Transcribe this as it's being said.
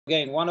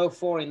Again,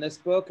 104 in this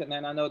book, and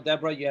then I know,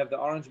 Deborah, you have the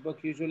orange book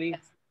usually.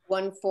 Yes,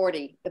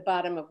 140, the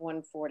bottom of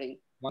 140.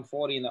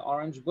 140 in the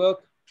orange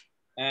book.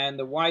 And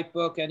the white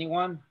book,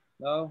 anyone?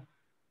 No?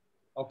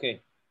 Okay.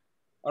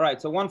 All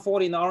right, so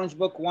 140 in the orange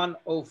book,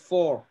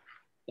 104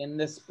 in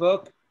this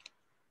book.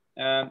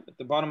 At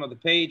the bottom of the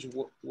page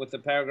with the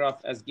paragraph,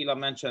 as Gila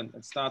mentioned,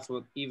 it starts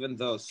with even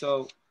though.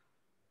 So,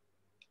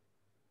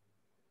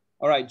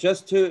 all right,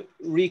 just to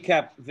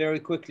recap very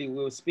quickly,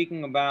 we were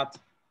speaking about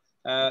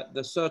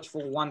the search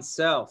for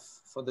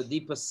oneself, for the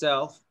deeper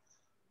self,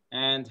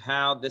 and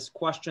how this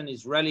question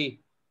is really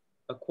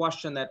a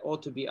question that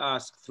ought to be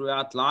asked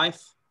throughout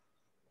life.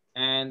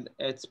 And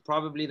it's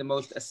probably the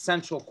most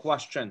essential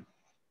question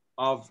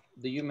of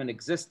the human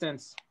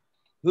existence.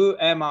 Who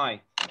am I?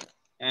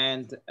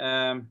 And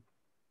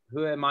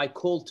who am I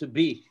called to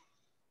be?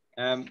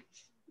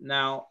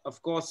 Now,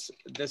 of course,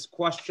 this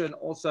question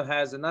also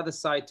has another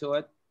side to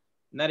it,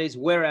 and that is,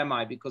 where am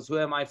I? Because who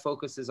am I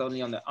focuses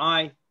only on the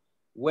I.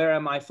 Where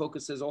am I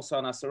focuses also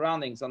on our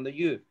surroundings, on the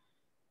you.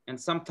 And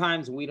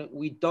sometimes we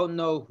don't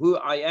know who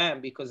I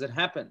am because it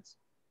happens.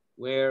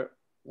 We're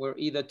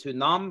either too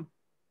numb,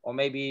 or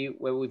maybe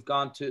where we've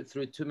gone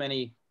through too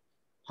many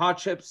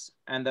hardships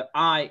and the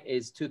I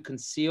is too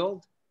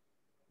concealed.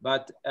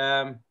 But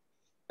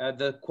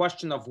the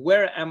question of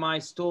where am I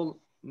still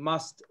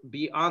must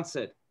be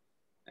answered.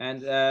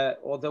 And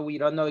although we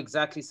don't know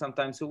exactly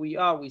sometimes who we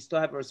are, we still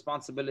have a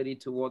responsibility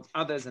towards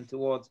others and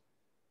towards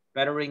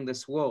bettering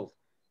this world.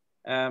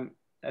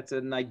 That's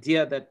an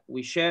idea that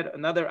we shared.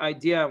 Another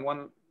idea,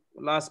 one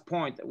last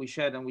point that we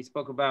shared and we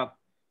spoke about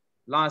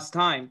last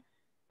time,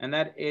 and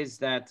that is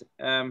that,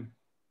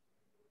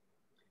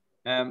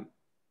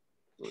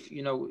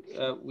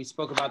 we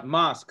spoke about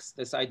masks,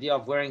 this idea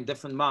of wearing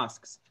different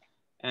masks.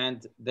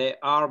 And there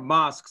are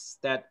masks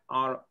that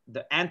are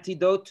the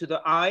antidote to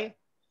the I,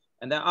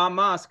 and there are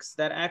masks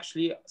that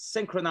actually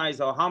synchronize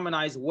or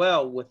harmonize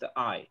well with the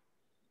I.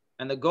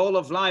 And the goal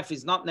of life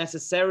is not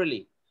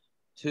necessarily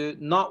to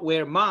not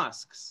wear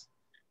masks,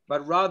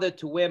 but rather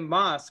to wear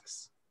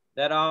masks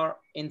that are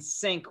in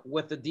sync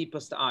with the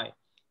deepest I.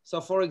 So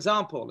for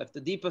example, if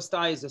the deepest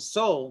I is a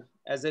soul,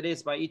 as it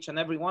is by each and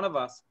every one of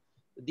us,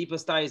 the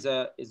deepest I is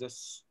a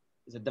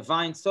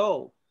divine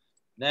soul,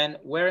 then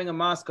wearing a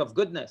mask of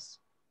goodness,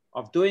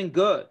 of doing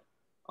good,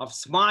 of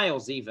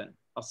smiles even,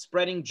 of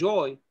spreading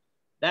joy,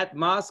 that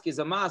mask is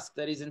a mask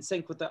that is in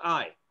sync with the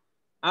I.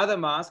 Other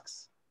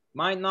masks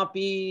might not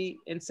be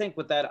in sync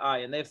with that I,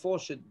 and therefore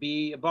should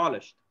be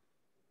abolished.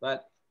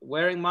 But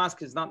wearing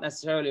masks is not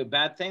necessarily a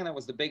bad thing. That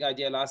was the big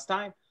idea last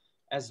time,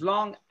 as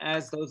long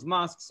as those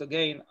masks,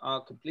 again,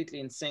 are completely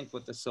in sync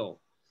with the soul.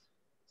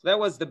 So that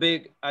was the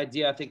big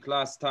idea, I think,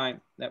 last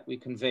time that we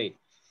conveyed.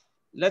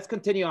 Let's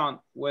continue on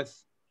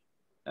with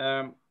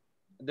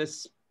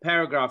this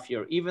paragraph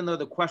here. Even though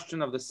the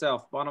question of the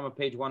self, bottom of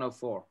page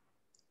 104.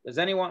 Does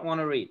anyone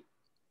want to read?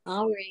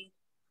 I'll read.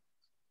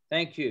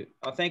 Thank you.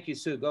 Oh, thank you,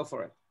 Sue. Go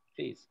for it,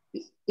 please.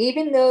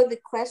 Even though the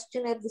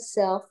question of the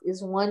self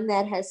is one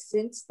that has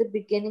since the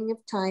beginning of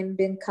time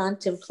been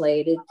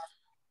contemplated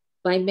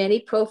by many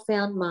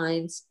profound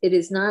minds, it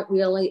is not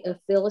really a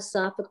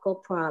philosophical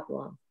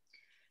problem.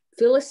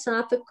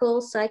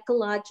 Philosophical,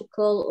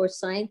 psychological, or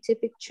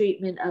scientific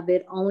treatment of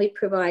it only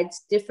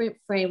provides different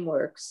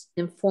frameworks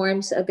and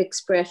forms of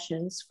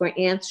expressions for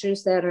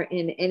answers that are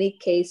in any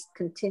case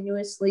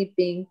continuously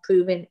being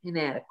proven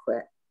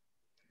inadequate.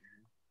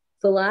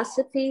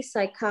 Philosophy,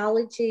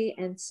 psychology,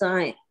 and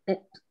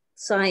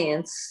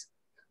science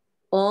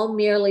all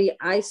merely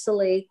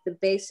isolate the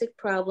basic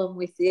problem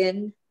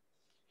within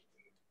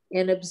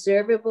an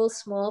observable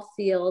small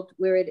field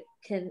where it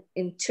can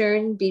in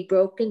turn be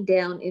broken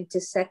down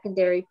into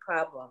secondary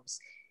problems,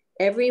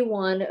 every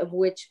one of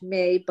which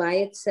may by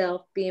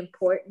itself be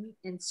important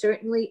and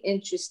certainly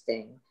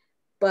interesting,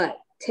 but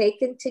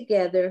taken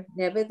together,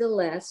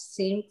 nevertheless,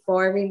 seem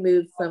far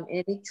removed from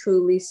any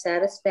truly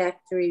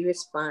satisfactory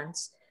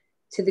response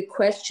to the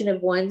question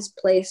of one's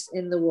place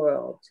in the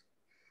world.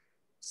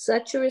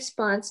 Such a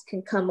response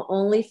can come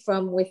only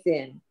from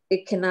within.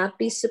 It cannot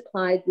be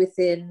supplied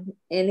within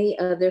any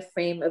other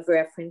frame of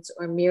reference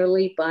or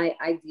merely by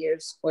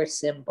ideas or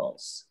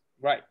symbols.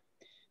 Right,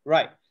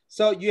 right.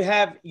 So you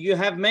have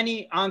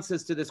many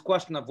answers to this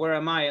question of where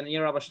am I? And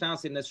here Rabbi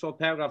Steinsaltz in this short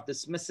paragraph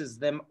dismisses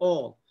them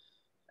all.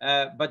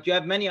 But you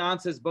have many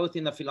answers both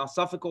in the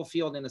philosophical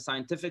field, in the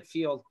scientific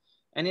field,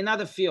 and in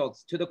other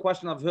fields to the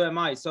question of who am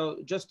I? So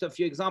just a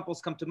few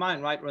examples come to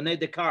mind, right? René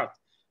Descartes,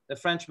 the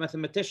French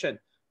mathematician,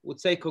 would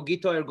say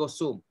cogito ergo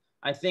sum.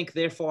 I think,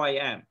 therefore I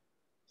am.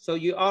 So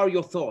you are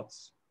your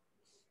thoughts.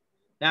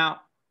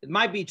 Now, it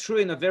might be true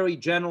in a very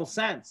general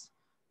sense,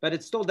 but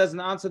it still doesn't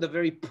answer the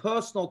very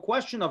personal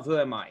question of who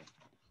am I?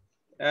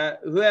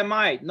 Who am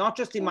I? Not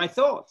just in my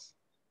thoughts,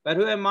 but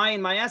who am I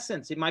in my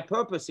essence, in my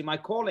purpose, in my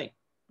calling?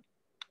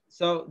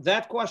 So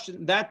that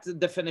question, that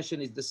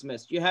definition is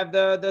dismissed. You have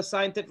the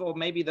scientific, or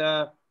maybe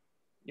the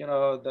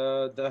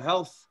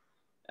health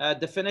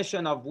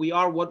definition of we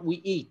are what we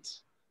eat.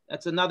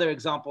 That's another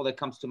example that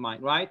comes to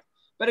mind, right?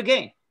 But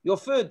again, your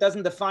food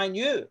doesn't define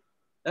you.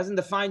 Doesn't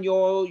define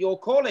your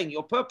calling,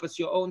 your purpose,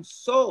 your own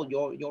soul,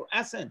 your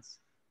essence.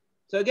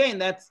 So again,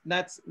 that's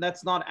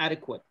not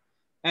adequate.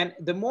 And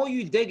the more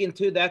you dig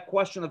into that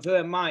question of who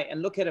am I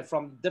and look at it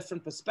from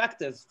different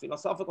perspectives,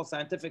 philosophical,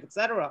 scientific,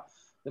 etc.,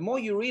 the more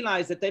you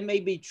realize that they may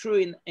be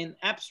true in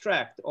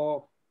abstract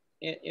or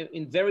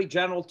in very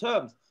general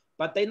terms,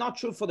 but they're not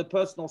true for the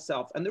personal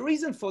self. And the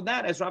reason for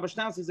that, as Rabbi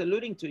Steinsaltz is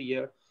alluding to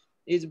here,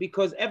 is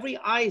because every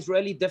eye is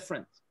really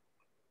different.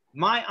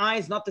 My eye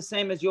is not the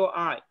same as your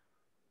eye.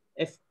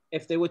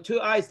 If there were two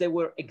eyes, they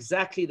were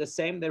exactly the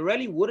same, there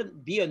really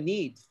wouldn't be a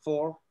need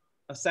for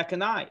a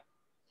second eye.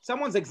 If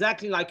someone's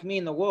exactly like me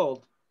in the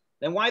world,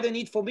 then why the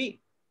need for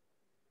me?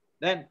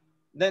 Then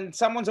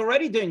someone's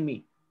already doing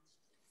me.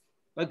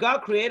 But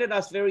God created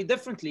us very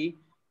differently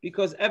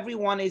because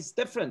everyone is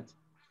different.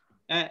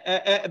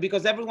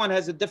 Because everyone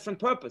has a different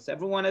purpose.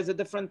 Everyone has a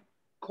different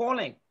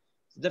calling,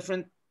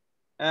 different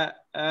path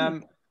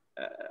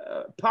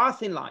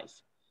in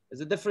life.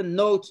 There's a different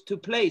note to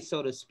play,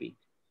 so to speak.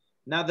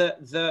 Now, that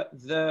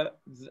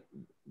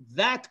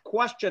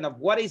question of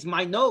what is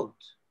my note?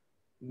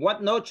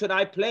 What note should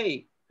I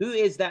play? Who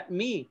is that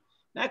me?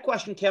 That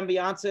question can be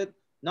answered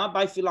not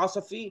by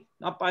philosophy,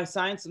 not by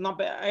science, not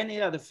by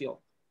any other field.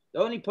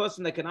 The only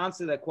person that can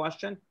answer that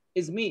question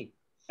is me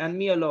and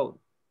me alone.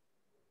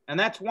 And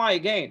that's why,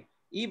 again,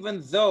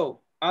 even though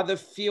other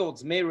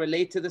fields may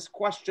relate to this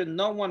question,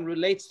 no one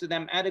relates to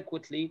them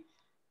adequately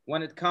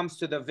when it comes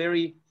to the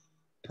very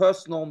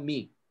personal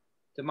me,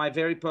 to my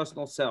very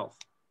personal self.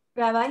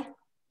 Rabbi?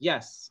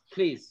 Yes,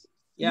 please.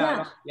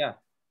 Yeah.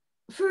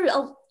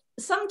 For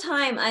some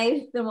time,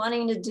 I've been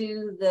wanting to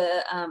do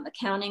the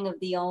accounting of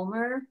the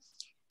Omer.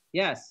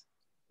 Yes.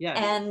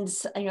 And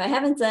I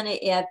haven't done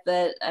it yet,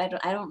 but I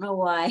don't know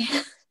why.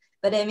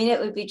 But I mean, it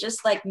would be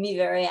just like me,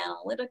 very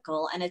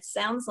analytical. And it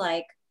sounds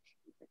like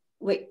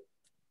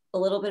a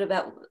little bit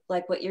about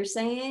like what you're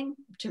saying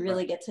to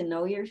really get to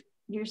know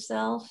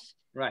yourself.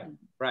 Right.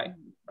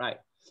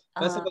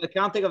 First of all, the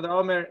counting of the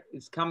Omer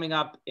is coming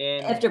up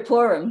after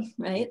Purim,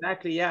 right?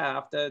 Exactly. Yeah.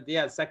 After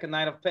second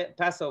night of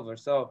Passover.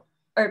 So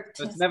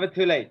it's never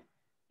too late.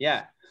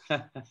 Yeah.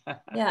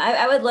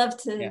 I would love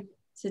to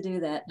do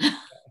that.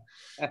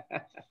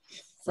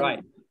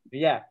 Right.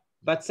 Yeah.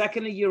 But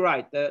secondly, you're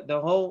right.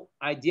 The whole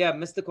idea,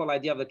 mystical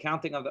idea of the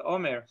counting of the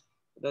Omer,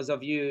 those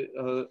of you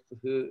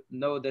who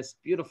know this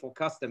beautiful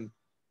custom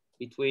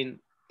between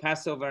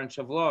Passover and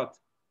Shavuot,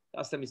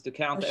 custom is to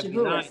count every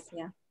night.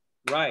 Yeah.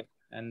 Right.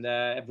 And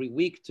every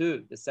week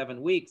too, the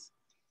 7 weeks,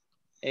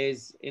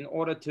 is in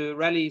order to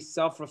really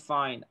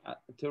self-refine,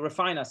 to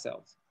refine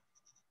ourselves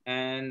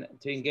and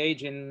to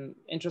engage in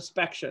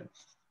introspection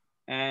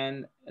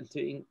and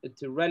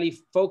to really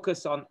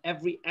focus on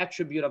every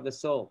attribute of the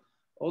soul.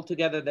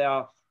 Altogether, there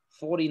are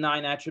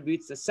 49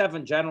 attributes. There's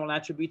 7 general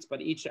attributes,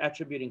 but each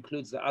attribute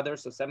includes the other.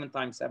 So 7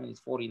 times 7 is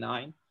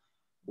 49,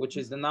 which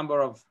is the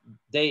number of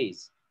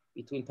days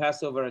between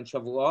Passover and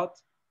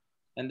Shavuot.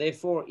 And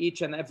therefore,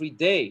 each and every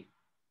day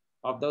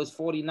of those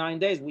 49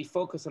 days, we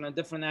focus on a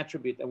different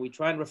attribute and we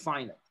try and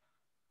refine it.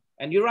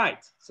 And you're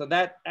right. So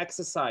that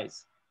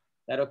exercise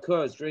that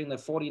occurs during the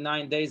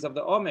 49 days of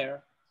the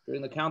Omer,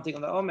 during the counting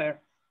of the Omer,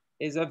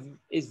 is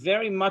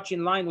very much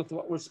in line with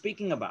what we're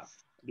speaking about,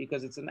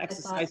 because it's an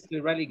exercise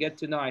to really get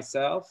to know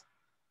ourselves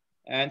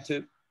and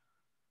to,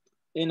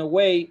 in a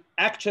way,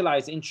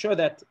 actualize, ensure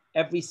that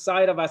every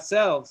side of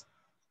ourselves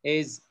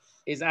is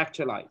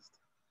actualized.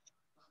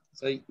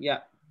 So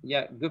yeah,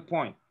 good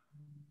point.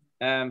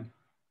 Yeah.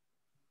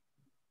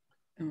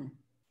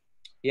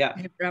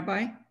 Hey,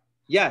 Rabbi?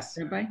 Yes.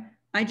 Rabbi,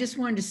 I just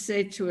wanted to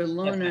say to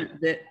Ilona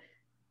that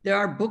there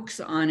are books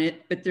on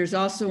it, but there's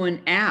also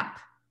an app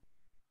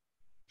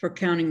for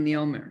counting the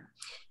Omer.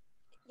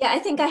 Yeah, I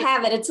think I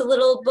have it. It's a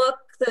little book.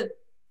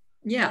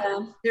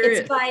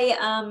 It's by,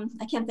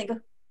 I can't think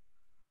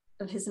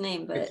of his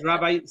name, but it's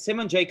Rabbi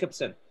Simon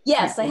Jacobson.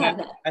 Yes, I have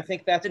that. I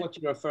think that's what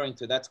you're referring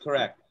to. That's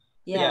correct.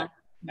 Yeah.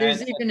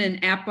 There's even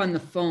an app on the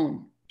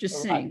phone.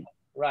 Just saying.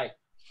 Right.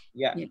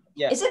 Yeah.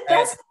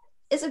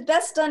 Is it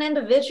best done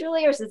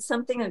individually, or is it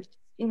something that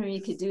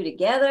you could do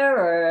together,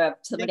 or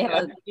somebody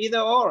have either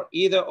or?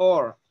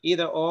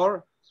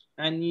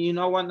 And you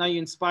know what? Now you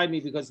inspired me,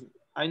 because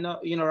I know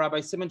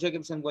Rabbi Simon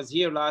Jacobson was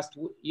here last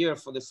year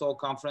for the Soul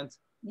Conference.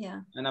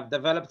 Yeah. And I've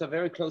developed a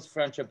very close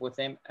friendship with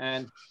him,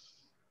 and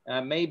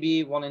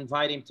maybe we'll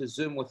invite him to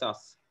Zoom with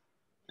us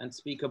and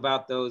speak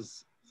about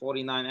those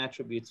 49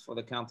 attributes for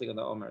the counting of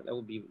the Omer. That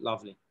would be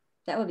lovely.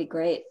 That would be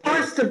great. Of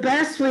course, the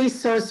best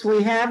resource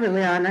we have,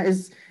 Ileana,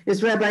 is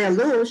Rabbi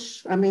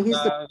Allouche. I mean, he's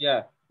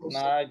yeah. No,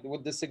 I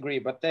would disagree,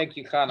 but thank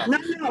you, Hannah.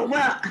 No.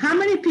 Well, how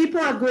many people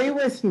agree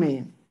with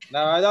me?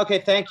 No, okay,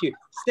 thank you.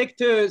 Stick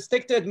to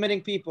admitting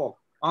people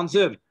on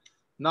Zoom,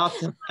 not.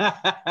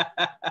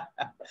 I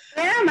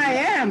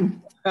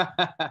am.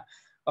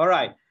 All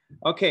right.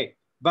 Okay.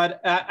 But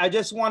I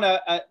just want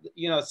to,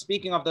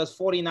 speaking of those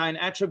 49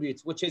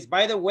 attributes, which is,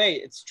 by the way,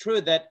 it's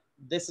true that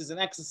this is an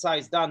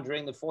exercise done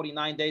during the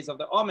 49 days of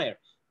the Omer,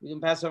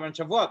 between Passover and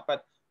Shavuot.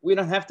 But we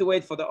don't have to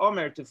wait for the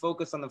Omer to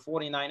focus on the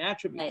 49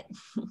 attributes.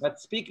 Right. But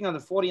speaking of the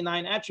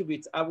 49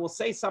 attributes, I will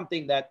say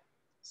something that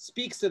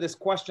speaks to this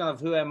question of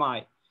who am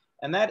I?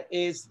 And that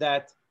is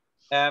that,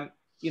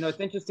 it's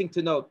interesting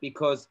to note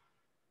because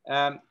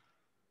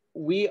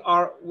we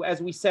are,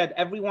 as we said,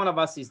 every one of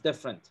us is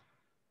different,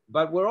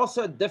 but we're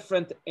also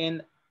different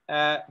in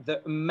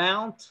the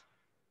amount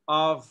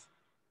of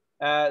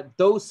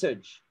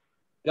dosage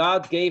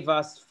God gave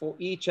us for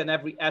each and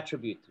every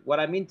attribute. What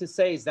I mean to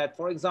say is that,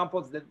 for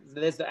example,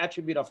 there's the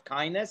attribute of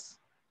kindness,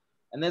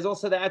 and there's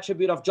also the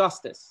attribute of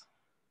justice.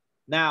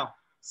 Now,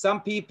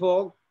 some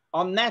people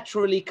are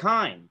naturally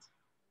kind.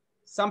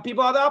 Some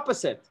people are the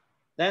opposite.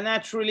 They're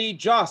naturally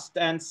just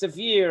and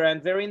severe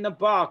and very in the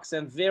box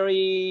and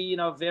very,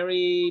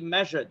 very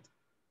measured.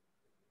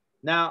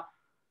 Now,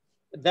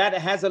 that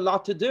has a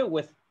lot to do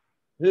with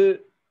who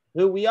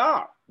we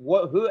are.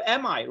 Who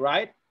am I,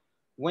 right?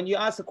 When you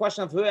ask the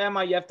question of who am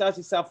I, you have to ask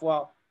yourself,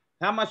 well,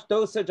 how much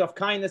dosage of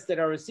kindness did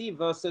I receive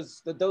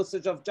versus the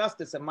dosage of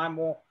justice? Am I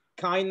more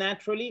kind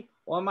naturally,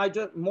 or am I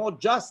more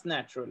just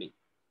naturally?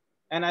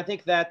 And I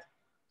think that's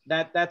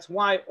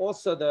why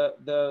also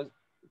the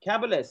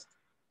Kabbalist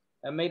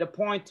made a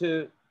point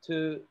to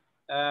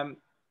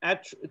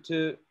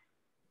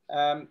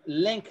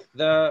link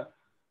the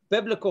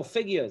biblical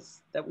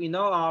figures that we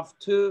know of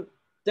to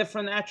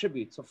different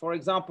attributes. So, for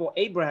example,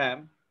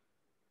 Abraham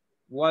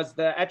was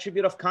the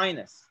attribute of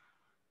kindness.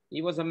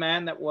 He was a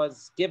man that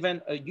was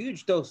given a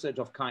huge dosage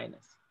of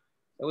kindness.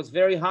 It was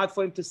very hard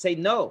for him to say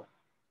no,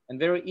 and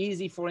very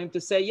easy for him to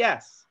say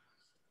yes,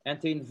 and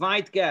to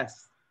invite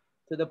guests,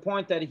 to the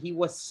point that he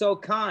was so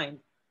kind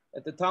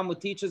that the Talmud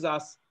teaches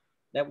us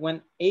that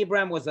when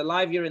Abraham was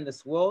alive here in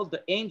this world,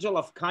 the angel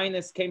of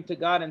kindness came to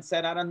God and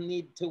said, I don't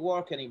need to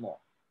work anymore.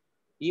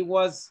 He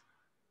was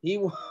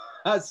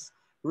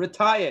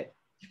retired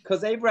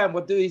because Abraham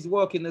would do his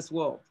work in this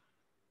world.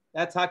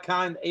 That's how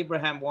kind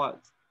Abraham was.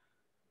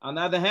 On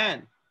the other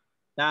hand,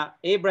 now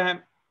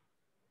Abraham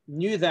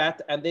knew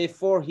that, and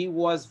therefore he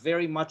was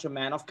very much a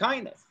man of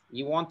kindness.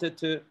 He wanted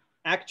to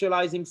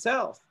actualize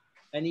himself,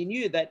 and he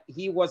knew that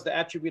he was the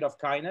attribute of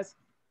kindness,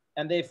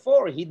 and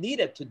therefore he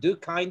needed to do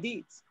kind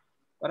deeds.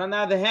 But on the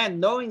other hand,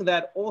 knowing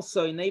that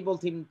also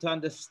enabled him to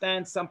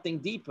understand something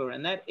deeper,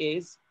 and that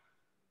is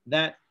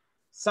that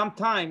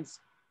sometimes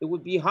it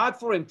would be hard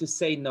for him to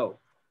say no.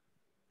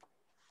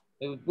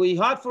 It would be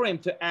hard for him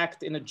to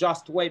act in a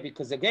just way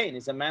because, again,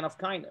 he's a man of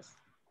kindness.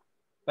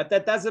 But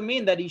that doesn't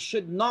mean that he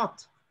should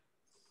not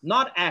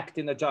act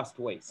in a just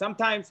way.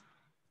 Sometimes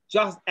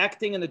just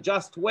acting in a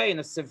just way, in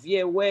a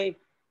severe way,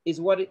 is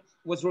what it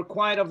was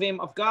required of him,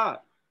 of God.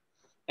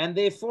 And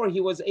therefore, he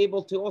was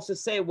able to also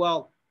say,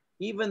 well,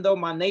 even though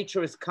my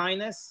nature is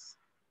kindness,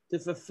 to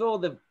fulfill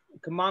the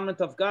commandment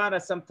of God, I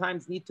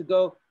sometimes need to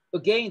go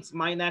against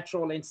my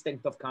natural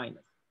instinct of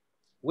kindness.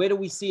 Where do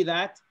we see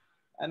that?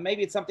 And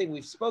maybe it's something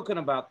we've spoken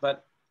about,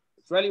 but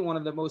it's really one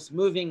of the most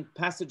moving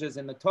passages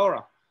in the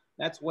Torah.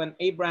 That's when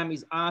Abraham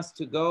is asked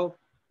to go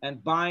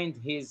and bind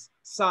his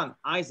son,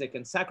 Isaac,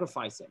 and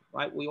sacrifice him,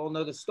 right? We all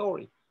know the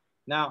story.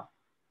 Now,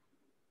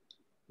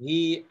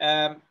 he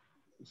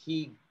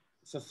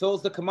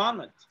fulfills the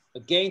commandment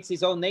against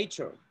his own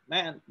nature.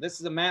 Man, this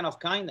is a man of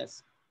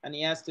kindness, and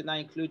he has to now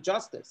include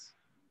justice.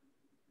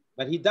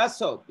 But he does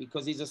so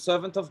because he's a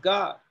servant of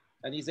God,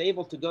 and he's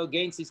able to go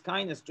against his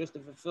kindness just to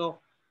fulfill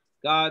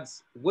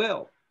God's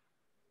will.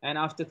 And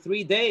after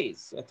 3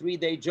 days, a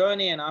 3-day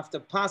journey, and after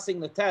passing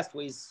the test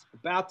where he's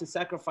about to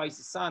sacrifice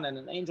his son, and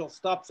an angel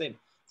stops him,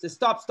 says,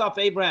 stop,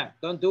 Abraham,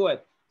 don't do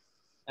it.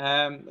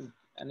 And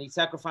he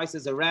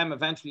sacrifices a ram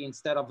eventually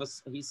instead of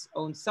his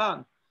own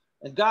son.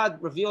 And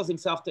God reveals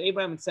himself to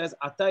Abraham and says,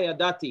 Ata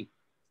yadati,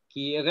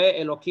 ki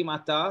yireh Elokim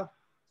ata,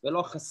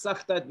 velo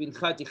chasachta et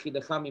bincha et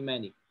yechidecha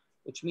mimeni.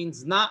 Which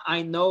means, now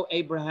I know,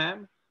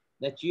 Abraham,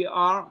 that you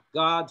are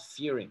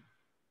God-fearing.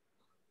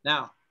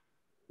 Now,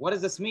 what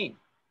does this mean?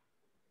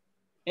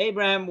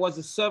 Abraham was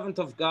a servant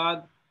of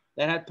God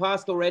that had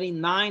passed already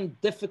 9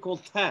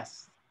 difficult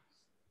tests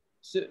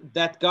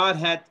that God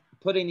had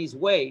put in his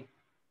way.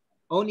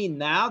 Only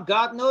now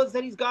God knows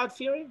that he's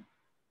God-fearing?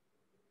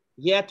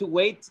 He had to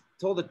wait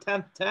till the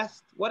 10th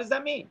test? What does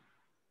that mean?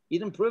 He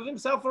didn't prove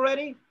himself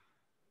already?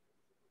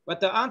 But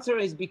the answer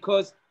is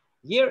because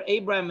here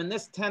Abraham in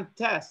this 10th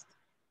test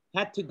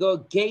had to go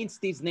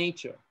against his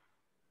nature.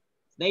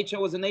 His nature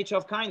was a nature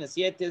of kindness.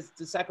 He had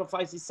to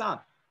sacrifice his son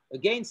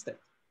against it.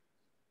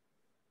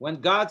 When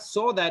God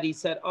saw that, he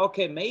said,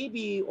 okay,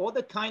 maybe all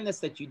the kindness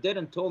that you did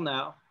until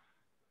now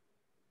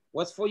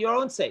was for your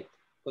own sake,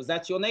 because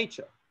that's your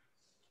nature.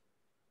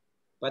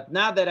 But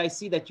now that I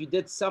see that you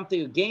did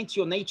something against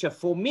your nature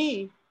for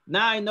me,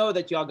 now I know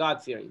that you are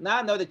God-fearing. Now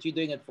I know that you're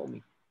doing it for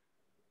me.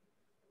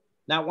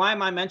 Now, why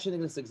am I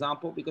mentioning this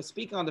example? Because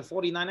speaking on the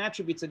 49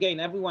 attributes, again,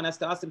 everyone has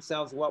to ask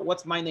themselves, well,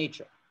 what's my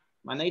nature?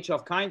 My nature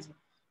of kindness.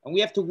 And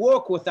we have to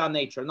work with our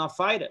nature, not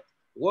fight it.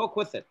 Work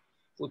with it.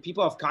 With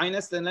people of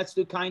kindness, then let's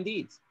do kind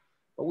deeds.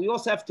 But we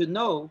also have to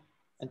know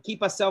and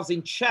keep ourselves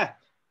in check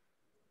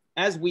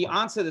as we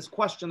answer this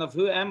question of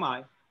who am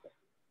I,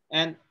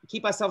 and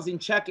keep ourselves in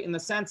check in the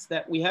sense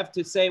that we have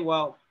to say,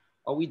 well,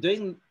 Are we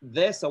doing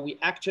this? Are we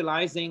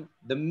actualizing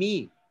the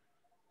me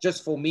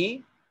just for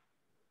me,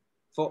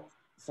 for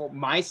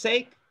my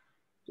sake,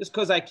 just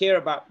because I care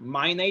about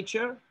my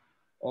nature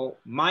or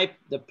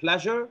the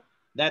pleasure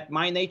that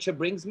my nature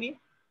brings me?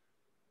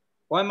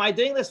 Or am I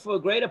doing this for a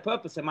greater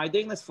purpose? Am I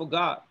doing this for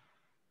God?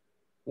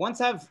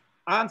 Once I've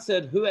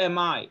answered, who am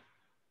I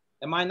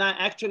not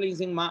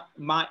actualizing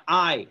my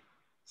I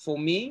for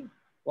me,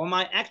 or am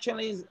I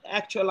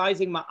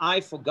actualizing my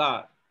I for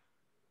God?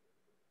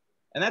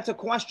 And that's a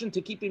question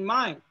to keep in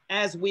mind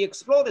as we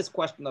explore this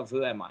question of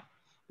who am I?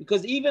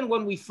 Because even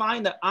when we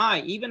find the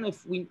I, even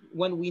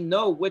when we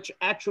know which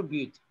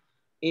attribute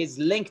is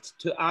linked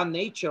to our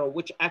nature, or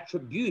which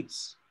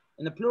attributes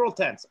in the plural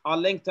tense are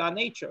linked to our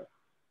nature,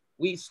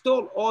 we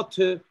still ought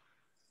to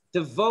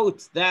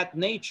devote that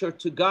nature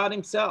to God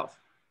himself,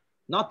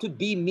 not to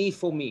be me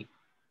for me,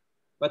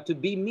 but to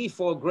be me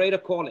for a greater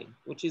calling,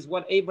 which is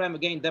what Abraham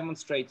again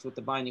demonstrates with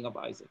the binding of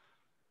Isaac.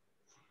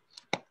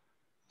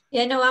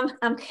 Yeah, no,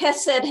 I'm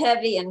chesed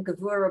heavy and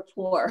gevurah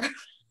poor.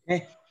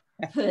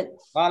 But,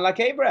 well, like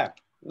Abraham,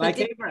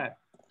 Abraham.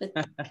 But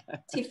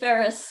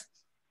Tiferes,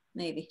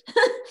 maybe.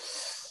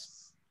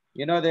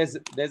 You know, there's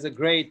a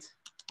great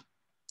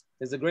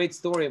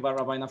story about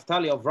Rabbi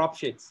Naftali of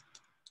Ropshitz.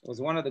 He was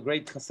one of the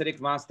great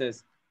Hasidic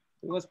masters.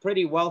 He was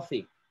pretty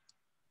wealthy.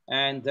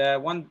 And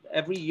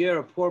every year,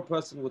 a poor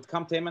person would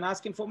come to him and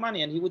ask him for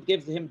money, and he would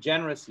give to him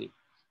generously.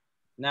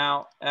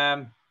 Now,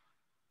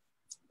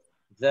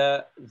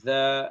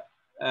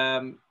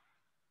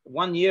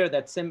 one year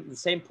that the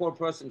same poor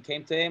person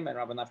came to him, and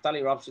Rabbi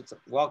Naftali Ropshitz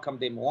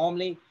welcomed him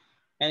warmly,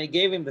 and he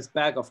gave him this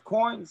bag of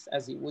coins,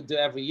 as he would do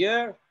every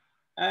year,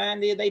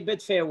 and they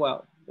bid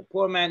farewell. The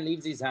poor man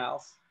leaves his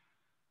house.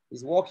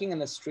 He's walking in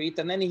the street,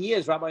 and then he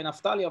hears Rabbi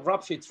Naftali of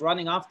Ropshitz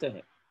running after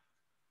him.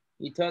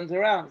 He turns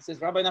around and says,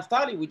 Rabbi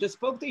Naftali, we just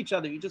spoke to each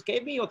other. You just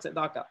gave me your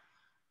tzedakah.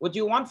 What do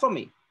you want from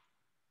me?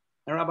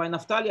 And Rabbi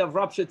Naftali of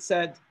Ropshitz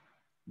said,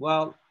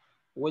 well,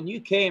 when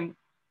you came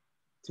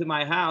to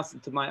my house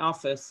and to my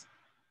office,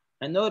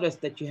 I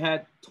noticed that you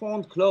had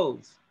torn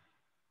clothes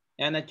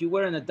and that you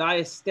were in a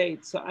dire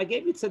state. So I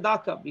gave you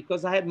tzedakah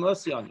because I had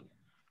mercy on you.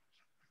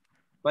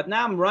 But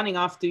now I'm running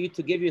after you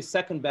to give you a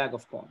second bag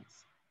of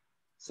coins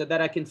so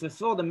that I can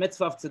fulfill the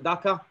mitzvah of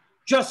tzedakah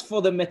just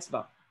for the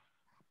mitzvah.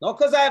 Not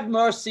because I have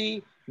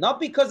mercy, not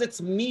because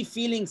it's me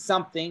feeling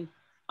something.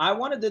 I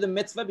want to do the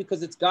mitzvah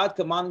because it's God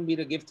commanding me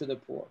to give to the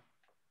poor.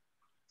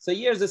 So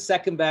here's a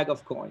second bag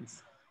of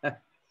coins.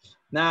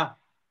 Now,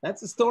 that's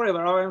the story of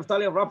Rabbi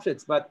Naftali of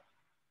Ropshitz, but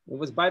it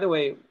was, by the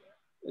way,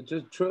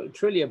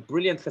 truly a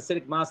brilliant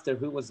Hasidic master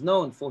who was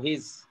known for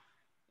his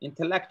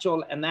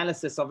intellectual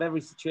analysis of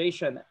every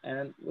situation,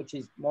 and which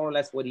is more or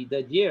less what he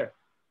did here.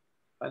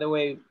 By the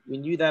way, we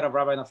knew that of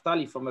Rabbi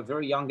Naftali from a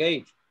very young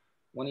age.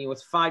 When he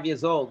was 5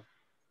 years old,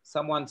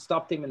 someone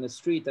stopped him in the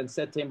street and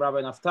said to him,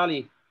 Rabbi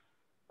Naftali,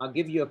 I'll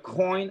give you a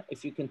coin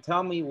if you can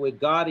tell me where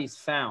God is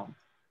found.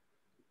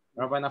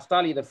 Rabbi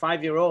Naftali, the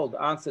 5-year-old,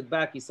 answered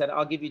back. He said,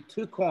 I'll give you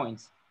 2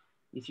 coins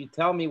if you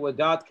tell me where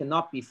God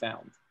cannot be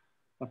found.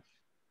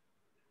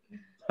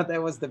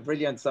 That was the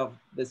brilliance of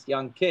this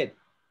young kid.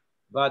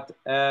 But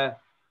Rabbi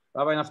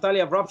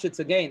Naftali of Ropshitz,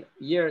 again,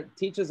 here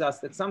teaches us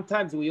that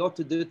sometimes we ought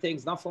to do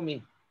things not for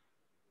me.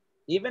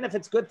 Even if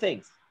it's good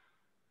things,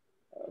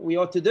 we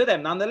ought to do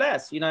them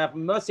nonetheless. You know, have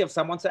mercy of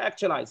someone to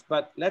actualize.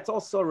 But let's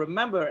also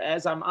remember,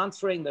 as I'm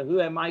answering the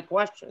who am I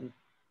question,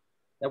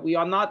 that we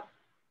are not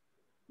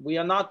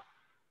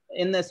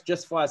in this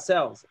just for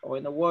ourselves. Or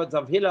in the words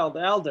of Hillel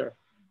the elder,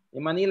 if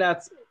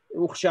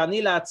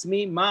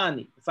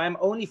I'm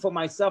only for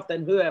myself,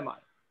 then who am I?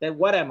 Then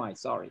what am I?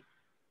 Sorry.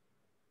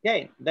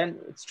 Okay, then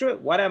it's true.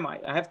 What am I?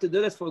 I have to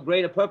do this for a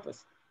greater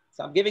purpose.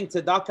 So I'm giving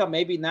tzedakah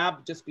maybe now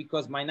just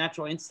because my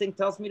natural instinct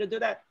tells me to do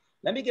that.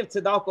 Let me give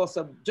tzedakah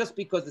also just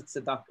because it's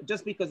tzedakah,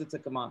 just because it's a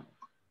commandment.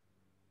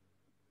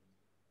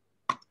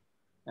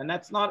 And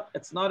it's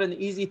not an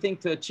easy thing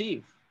to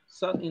achieve.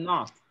 Certainly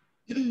not.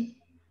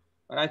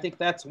 But I think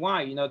that's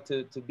why, you know,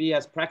 to be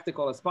as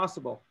practical as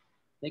possible.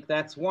 I think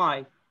that's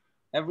why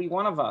every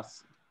one of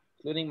us,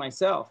 including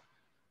myself,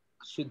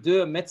 should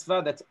do a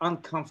mitzvah that's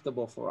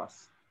uncomfortable for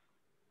us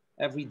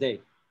every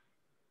day.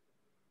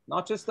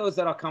 Not just those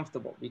that are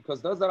comfortable,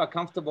 because those that are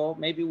comfortable,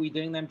 maybe we're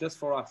doing them just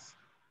for us.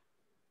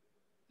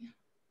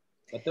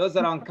 But those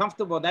that are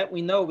uncomfortable, that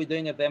we know we're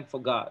doing it them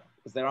for God,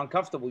 because they're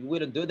uncomfortable. We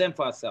wouldn't do them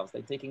for ourselves.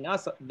 They're taking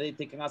us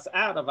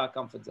out of our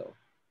comfort zone.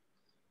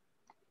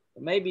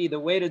 But maybe the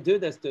way to do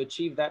this, to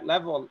achieve that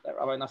level that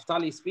Rabbi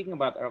Naftali is speaking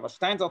about, Rabbi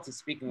Steinsaltz is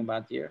speaking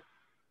about here,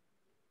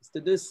 is to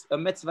do a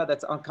mitzvah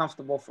that's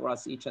uncomfortable for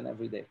us each and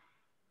every day.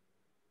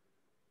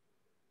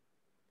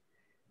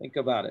 Think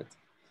about it.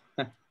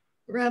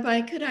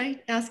 Rabbi, could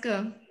I ask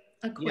a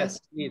question? Yes,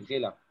 please,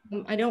 Gila.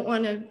 I don't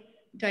want to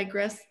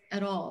digress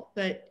at all,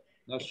 but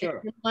no,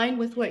 sure. In line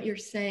with what you're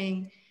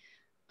saying,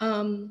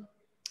 I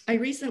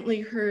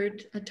recently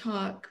heard a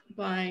talk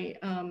by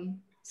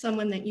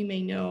someone that you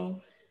may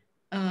know,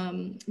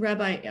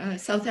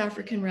 South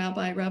African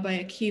Rabbi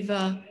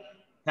Akiva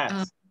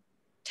Tats.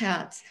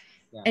 Tats.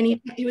 Yeah.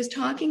 And he was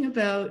talking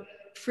about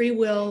free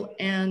will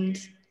and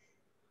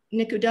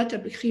Nikudat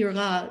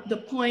B'chira, the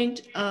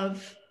point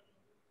of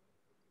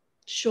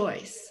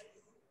choice.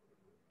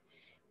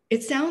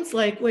 It sounds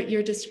like what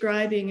you're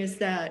describing is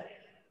that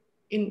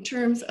in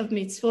terms of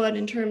mitzvot,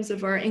 in terms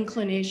of our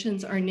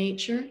inclinations, our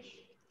nature,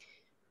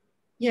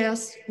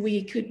 yes,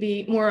 we could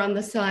be more on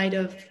the side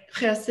of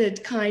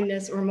chesed,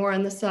 kindness, or more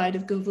on the side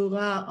of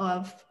gevurah,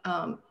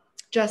 of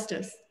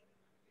justice.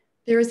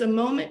 There is a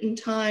moment in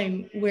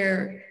time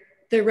where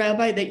the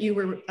rabbi that you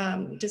were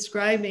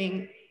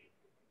describing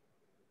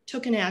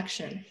took an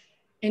action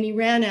and he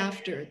ran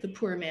after the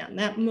poor man.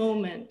 That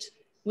moment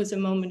was a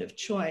moment of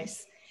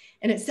choice.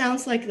 And it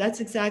sounds like that's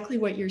exactly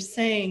what you're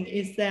saying,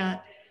 is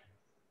that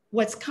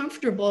what's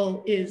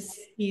comfortable is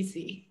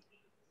easy.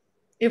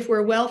 If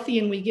we're wealthy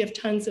and we give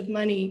tons of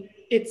money,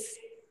 it's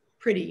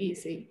pretty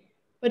easy.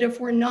 But if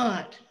we're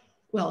not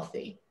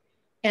wealthy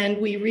and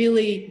we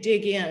really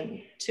dig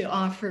in to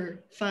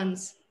offer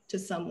funds to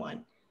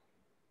someone,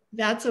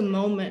 that's a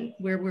moment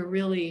where we're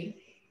really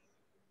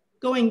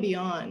going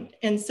beyond.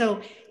 And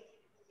so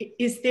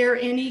is there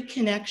any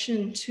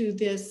connection to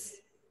this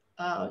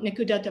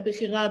Nekudat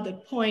HaBechira, the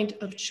point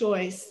of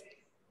choice?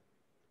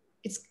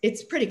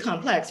 It's pretty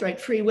complex, right?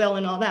 Free will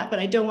and all that, but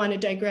I don't want to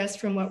digress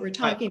from what we're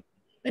talking about.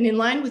 But in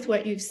line with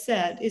what you've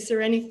said, is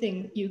there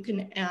anything you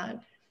can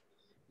add?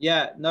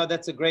 Yeah, no,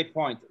 that's a great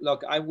point.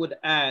 Look, I would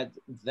add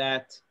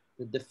that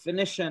the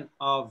definition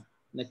of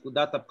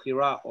Nekudat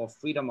HaBechira, or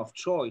freedom of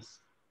choice,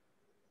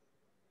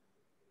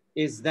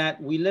 is that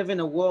we live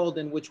in a world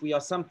in which we are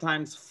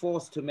sometimes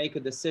forced to make a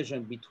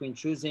decision between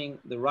choosing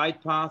the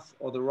right path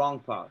or the wrong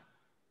path.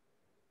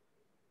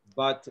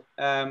 But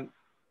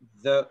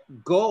the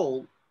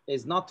goal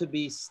is not to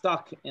be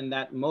stuck in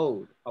that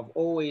mode of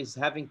always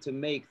having to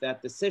make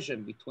that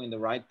decision between the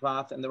right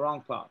path and the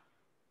wrong path.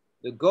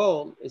 The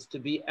goal is to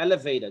be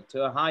elevated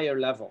to a higher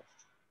level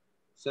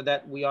so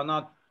that we are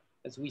not,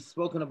 as we've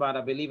spoken about,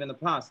 I believe in the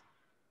past,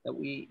 that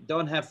we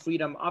don't have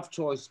freedom of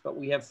choice, but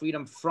we have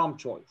freedom from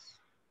choice.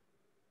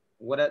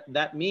 What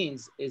that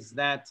means is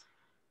that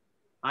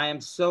I am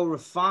so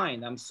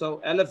refined, I'm so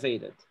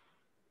elevated,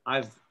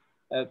 I'm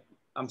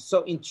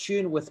so in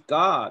tune with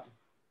God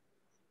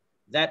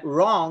that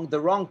the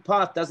wrong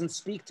path doesn't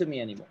speak to me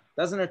anymore,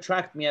 doesn't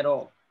attract me at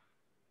all.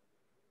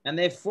 And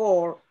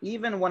therefore,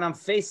 even when I'm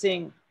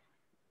facing,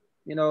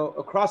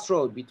 a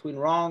crossroad between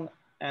wrong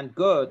and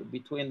good,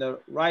 between the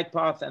right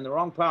path and the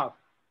wrong path,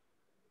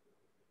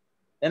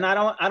 then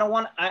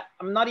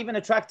I'm not even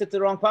attracted to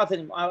the wrong path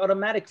anymore. I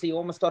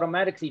almost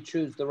automatically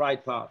choose the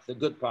right path, the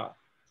good path.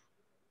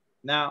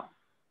 Now,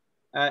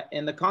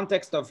 in the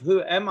context of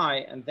who am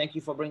I, and thank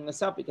you for bringing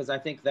this up, because I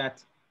think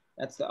that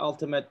that's the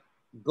ultimate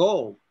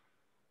goal,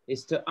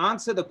 is to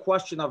answer the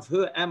question of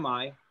who am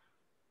I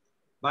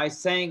by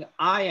saying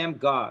I am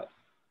God,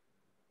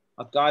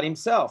 not God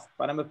himself,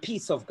 but I'm a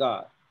piece of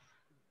God.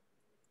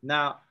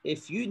 Now,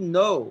 if you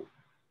know,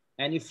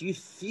 and if you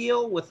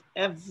feel with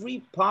every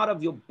part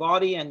of your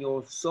body and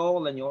your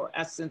soul and your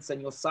essence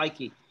and your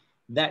psyche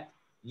that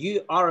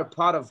you are a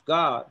part of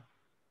God,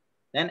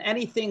 then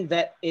anything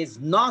that is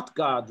not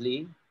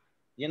godly,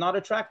 you're not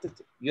attracted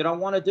to. You don't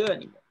want to do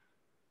anymore.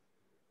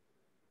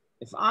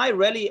 If I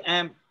really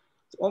am,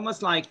 it's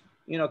almost like,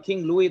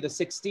 King Louis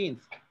XVI,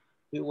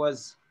 who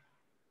was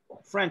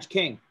French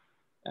king,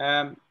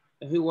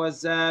 who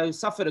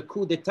suffered a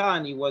coup d'etat,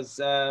 and he was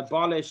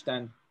abolished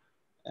and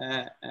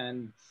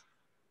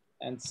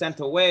sent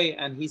away,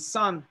 and his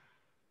son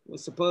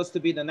was supposed to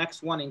be the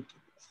next one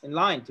in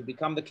line to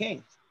become the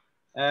king,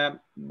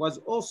 was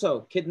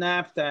also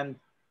kidnapped, and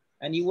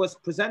he was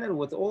presented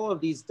with all of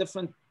these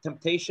different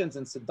temptations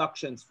and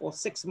seductions for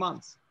 6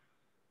 months.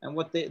 And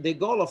what the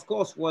goal, of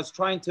course, was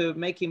trying to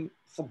make him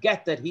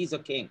forget that he's a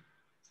king,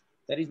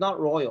 that he's not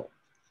royal.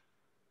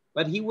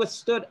 But he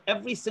withstood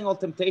every single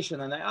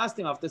temptation. And I asked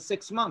him after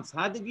 6 months,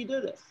 how did you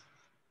do this?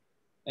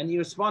 And he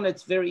responded,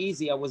 it's very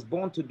easy. I was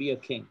born to be a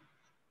king,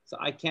 so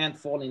I can't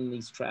fall in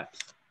these traps.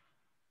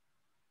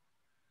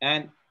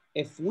 And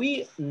if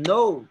we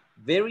know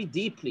very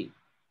deeply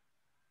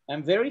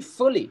and very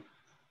fully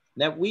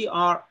that we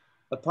are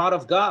a part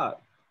of God,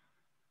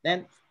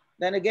 then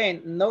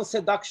again, no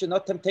seduction, no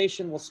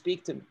temptation will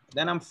speak to me.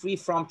 Then I'm free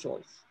from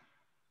choice.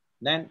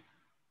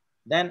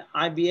 Then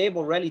I be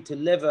able really to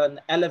live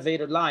an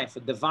elevated life, a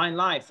divine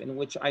life in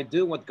which I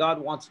do what God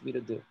wants me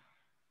to do.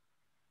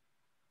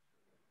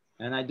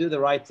 And I do the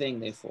right thing,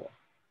 therefore.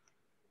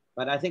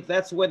 But I think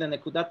that's where the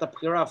Nekudat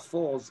HaBechira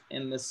falls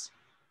in this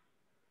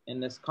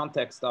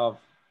context of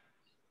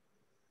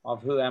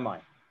who am I?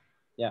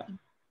 Yeah.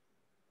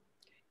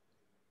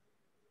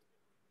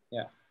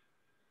 Yeah.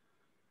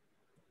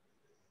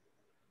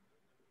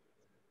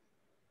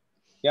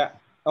 Yeah.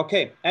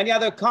 Okay. Any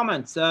other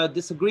comments,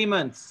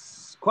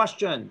 disagreements,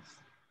 questions,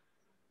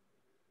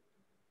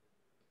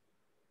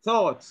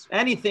 thoughts?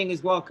 Anything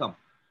is welcome.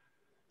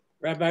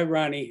 Rabbi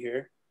Ronnie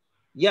here.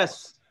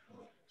 Yes.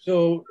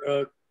 So,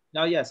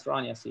 yes,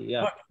 Ronnie, I see.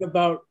 Yeah. Talking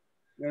about,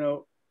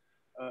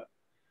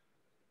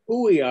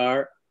 who we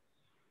are,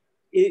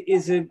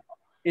 is it,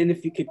 and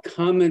if you could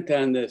comment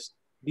on this,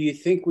 do you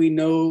think we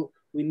know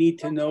we need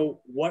to know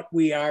what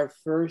we are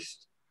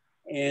first,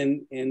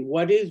 and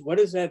what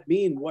does that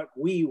mean?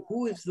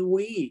 Who is the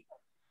we?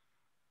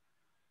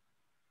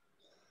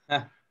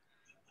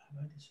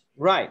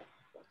 Right.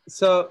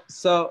 So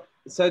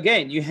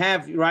again, you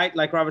have, right,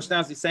 like Robert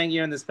Steinsaltz is saying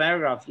here in this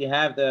paragraph, you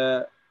have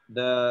the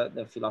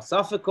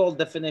philosophical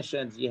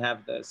definitions, you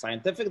have the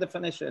scientific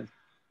definitions.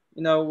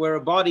 You know, we're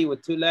a body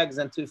with 2 legs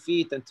and 2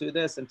 feet and 2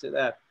 this and 2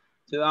 that,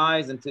 2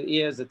 eyes and 2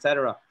 ears,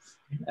 etc.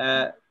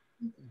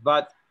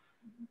 But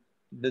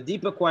the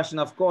deeper question,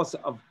 of course,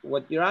 of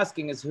what you're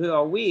asking is, who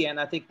are we? And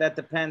I think that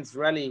depends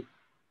really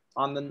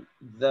on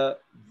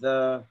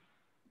the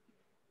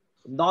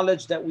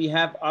knowledge that we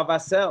have of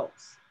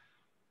ourselves,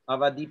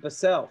 of our deeper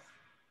self.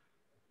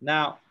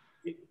 Now,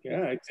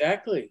 yeah,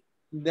 exactly.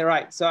 They're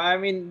right. So, I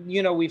mean,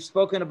 you know, we've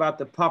spoken about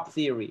the pop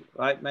theory,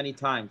 right, many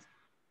times.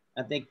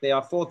 I think there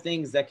are 4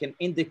 things that can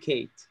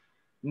indicate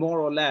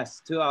more or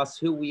less to us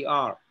who we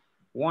are.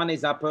 One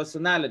is our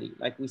personality,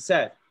 like we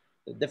said,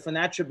 the different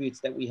attributes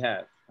that we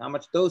have, how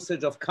much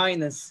dosage of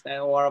kindness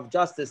or of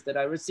justice that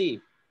I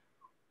receive,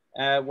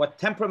 what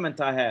temperament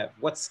I have,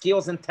 what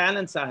skills and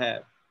talents I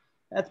have.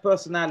 That's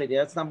personality.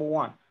 That's number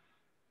 1.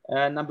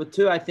 Number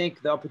 2, I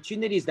think the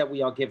opportunities that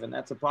we are given,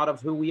 that's a part of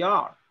who we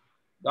are.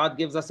 God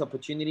gives us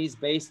opportunities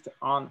based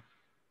on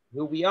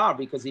who we are,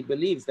 because he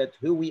believes that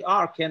who we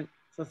are can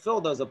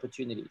fulfill those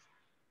opportunities,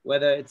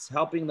 whether it's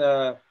helping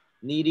the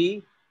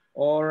needy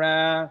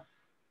or,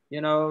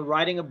 you know,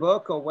 writing a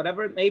book or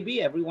whatever it may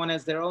be. Everyone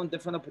has their own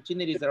different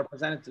opportunities that are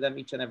presented to them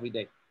each and every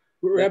day.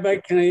 Rabbi,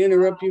 can I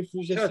interrupt you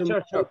for just a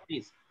moment? Sure,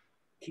 please.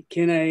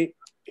 Can I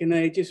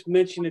just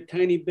mention a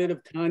tiny bit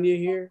of Tanya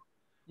here?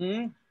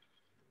 Mm-hmm.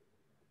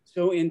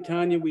 So in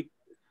Tanya, we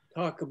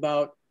talk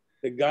about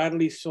the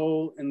godly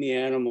soul and the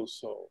animal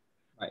soul.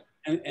 Right.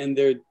 And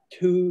they're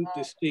 2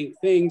 distinct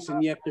things,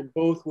 and yet they're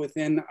both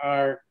within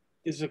our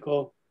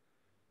physical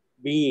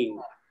being.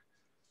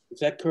 Is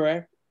that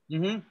correct?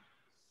 Mm-hmm.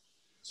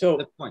 So,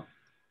 good point.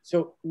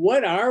 So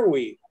what are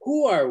we?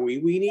 Who are we?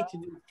 We need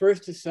to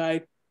first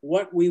decide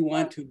what we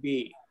want to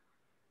be.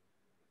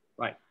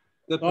 Right.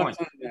 Good Thoughts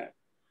point. on that?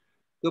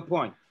 Good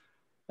point.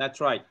 That's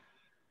right.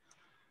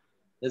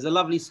 There's a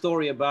lovely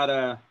story about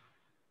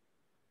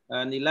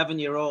an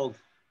 11-year-old.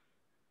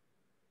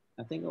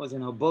 I think it was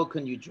in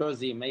Hoboken, New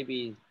Jersey.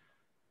 Maybe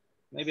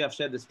I've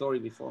shared the story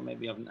before.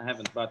 Maybe I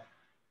haven't. But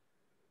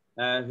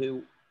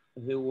who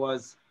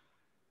was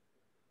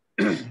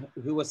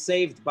who was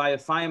saved by a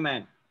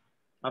fireman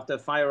after a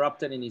fire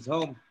erupted in his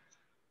home.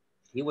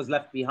 He was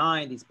left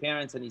behind. His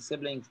parents and his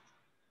siblings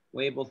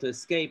were able to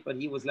escape, but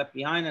he was left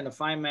behind, and the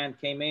fireman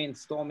came in,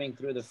 storming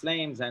through the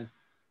flames and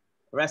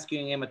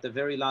rescuing him at the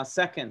very last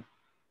second.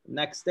 The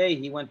next day,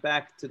 he went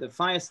back to the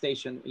fire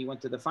station. He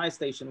went to the fire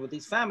station with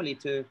his family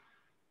to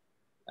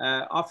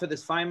offer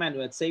this fireman who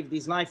had saved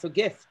his life a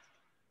gift,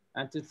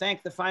 and to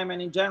thank the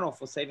firemen in general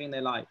for saving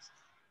their lives.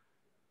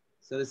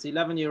 So this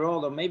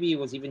 11-year-old, or maybe he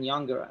was even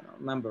younger, I don't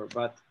remember,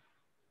 but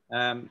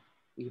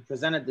he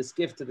presented this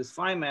gift to this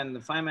fireman, and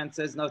the fireman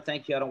says, "No,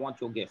 thank you, I don't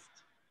want your gift."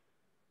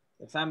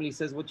 The family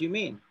says, "What do you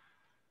mean?"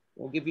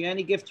 "We'll give you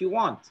any gift you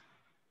want.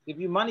 Give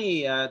you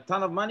money, a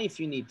ton of money if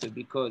you need to,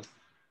 because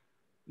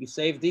you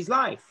saved his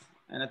life.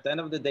 And at the end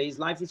of the day, his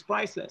life is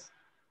priceless."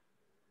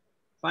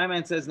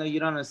 Fireman says, "No, you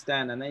don't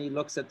understand." And then he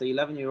looks at the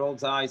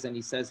 11-year-old's eyes and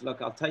he says,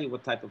 "Look, I'll tell you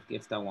what type of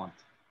gift I want.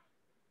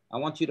 I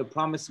want you to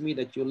promise me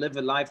that you'll live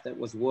a life that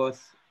was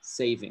worth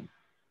saving.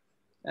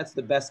 That's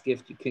the best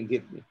gift you can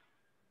give me."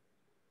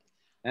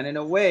 And in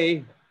a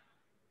way,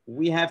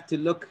 we have to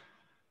look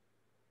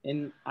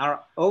in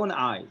our own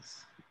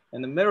eyes,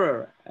 in the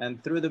mirror,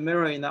 and through the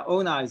mirror in our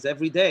own eyes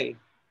every day,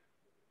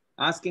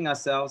 asking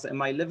ourselves,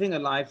 am I living a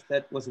life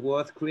that was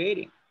worth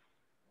creating?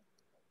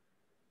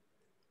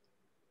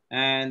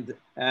 And,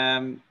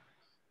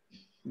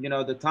 you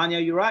know, the Tanya,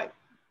 you're right,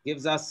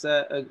 gives us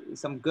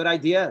some good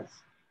ideas,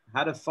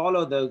 how to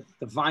follow the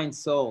divine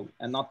soul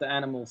and not the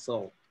animal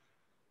soul,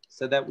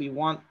 so that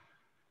we'll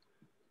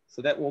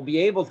be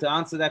able to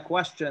answer that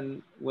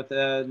question with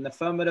an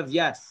affirmative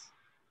yes.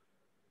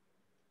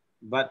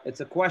 But it's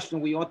a question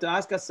we ought to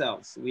ask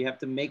ourselves. We have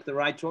to make the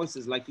right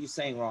choices, like you're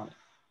saying, Ronnie.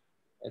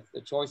 It's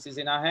the choices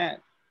in our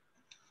head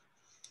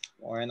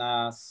or in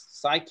our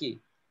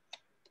psyche.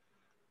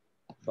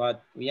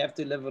 But we have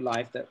to live a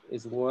life that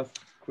is worth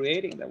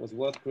creating, that was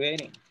worth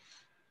creating.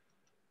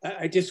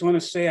 I just want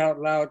to say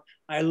out loud,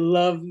 I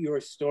love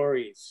your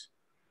stories.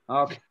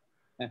 Okay.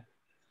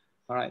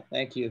 All right.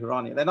 Thank you,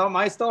 Ronnie. They're not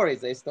my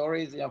stories. They're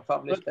stories, you know,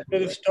 published.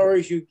 They're the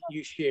stories you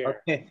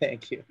share. Okay.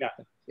 Thank you. Yeah.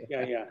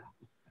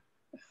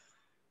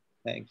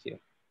 Thank you.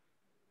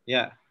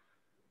 Yeah.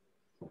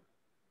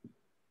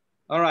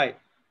 All right.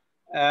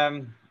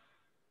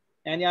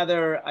 Any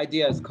other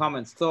ideas,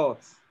 comments,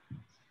 thoughts?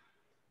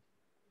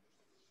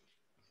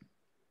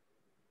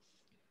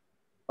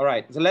 All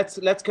right. So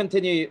let's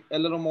continue a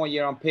little more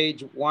here on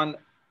page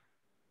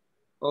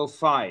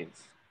 105.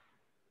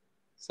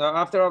 So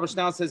after Rabbi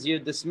Steinsaltz says you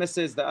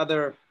dismisses the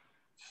other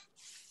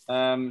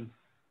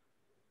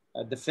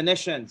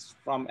definitions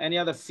from any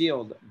other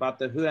field about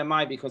the who am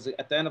I, because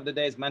at the end of the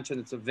day, as mentioned,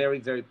 it's a very,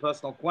 very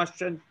personal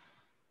question.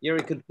 Here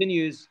he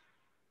continues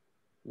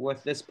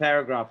with this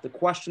paragraph. The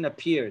question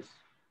appears.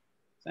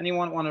 Does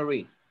anyone want to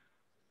read?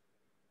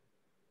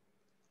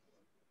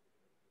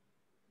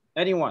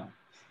 Anyone?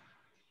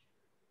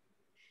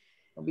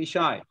 Don't be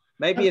shy.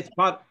 Maybe it's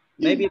part.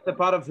 Maybe it's a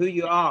part of who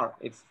you are.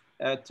 If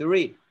to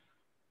read.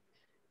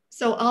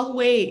 So I'll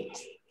wait.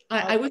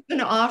 I was going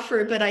to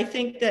offer, but I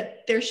think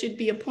that there should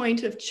be a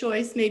point of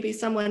choice. Maybe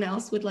someone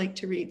else would like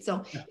to read.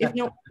 So if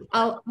no,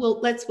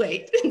 let's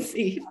wait and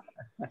see.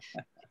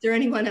 Is there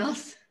anyone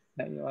else?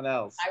 Anyone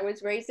else? I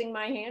was raising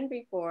my hand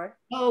before.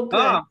 Oh, good.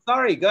 Oh,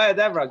 sorry. Go ahead,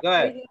 Deborah. Go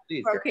ahead.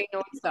 Please. Okay,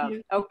 no stuff.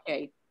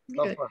 Okay.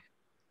 Go for it.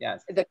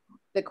 Yes.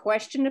 The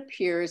question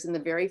appears in the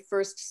very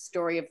first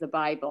story of the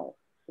Bible,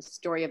 the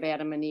story of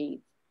Adam and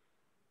Eve.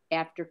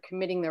 After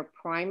committing their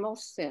primal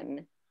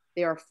sin,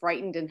 they are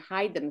frightened and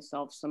hide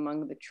themselves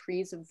among the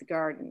trees of the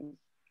garden.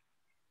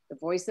 The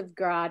voice of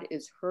God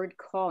is heard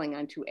calling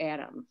unto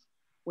Adam,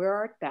 "Where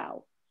art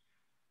thou?"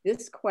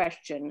 This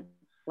question,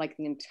 like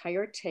the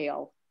entire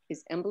tale,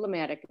 is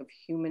emblematic of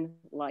human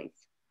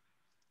life.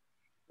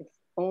 If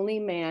only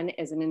man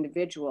as an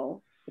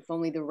individual, if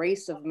only the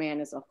race of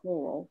man as a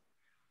whole,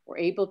 were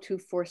able to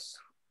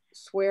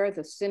forswear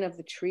the sin of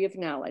the tree of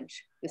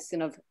knowledge, the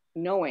sin of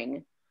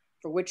knowing,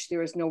 for which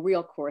there is no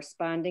real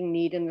corresponding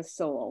need in the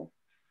soul,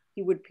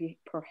 he would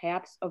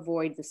perhaps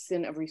avoid the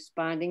sin of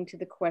responding to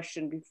the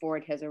question before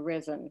it has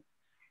arisen.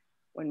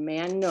 When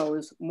man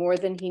knows more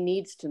than he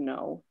needs to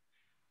know,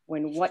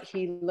 when what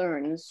he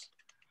learns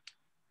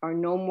are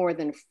no more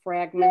than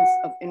fragments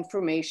of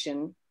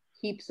information,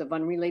 heaps of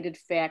unrelated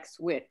facts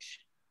which,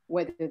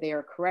 whether they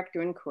are correct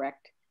or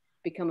incorrect,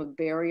 become a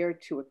barrier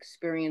to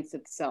experience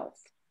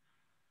itself.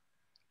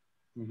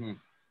 Mm-hmm.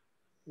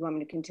 You want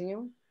me to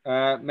continue?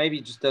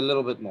 Maybe just a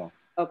little bit more.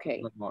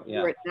 Okay. More,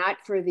 yeah. Were it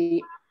not for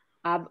the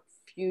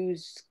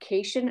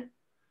obfuscation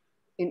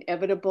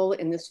inevitable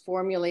in this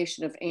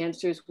formulation of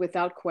answers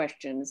without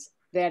questions,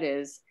 that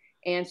is,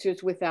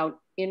 answers without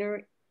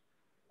inner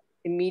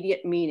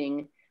immediate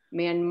meaning,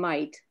 man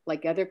might,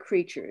 like other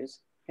creatures,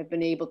 have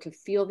been able to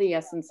feel the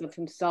essence of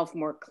himself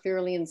more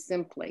clearly and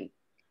simply.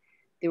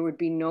 There would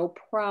be no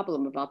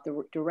problem about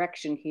the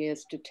direction he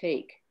is to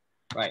take.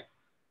 Right.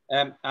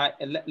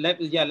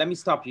 Let me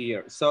stop you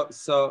here.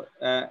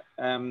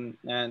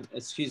 And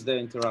excuse the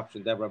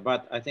interruption, Deborah,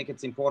 but I think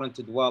it's important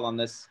to dwell on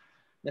this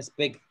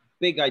big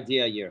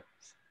idea here.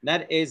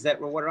 That is that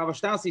what Rabbi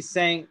Steinsaltz is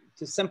saying,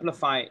 to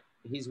simplify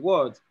his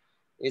words,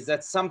 is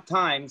that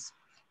sometimes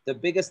the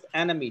biggest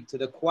enemy to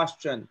the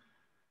question,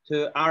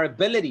 to our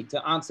ability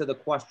to answer the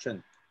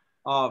question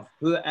of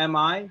who am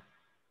I,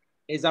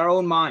 is our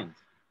own mind.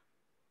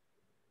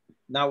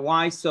 Now,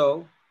 why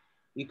so?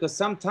 Because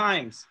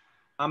sometimes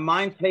our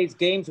mind plays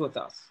games with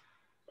us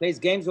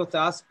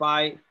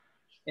by,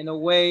 in a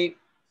way,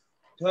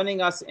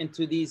 turning us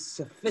into these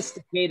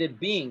sophisticated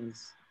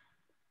beings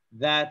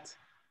that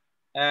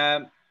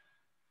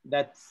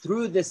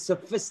through this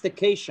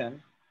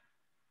sophistication,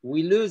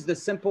 we lose the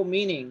simple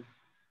meaning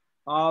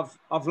of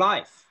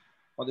life,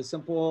 or the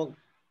simple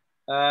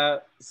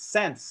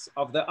sense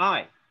of the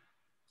I.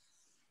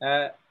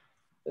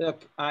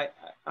 Look,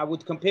 I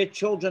would compare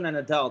children and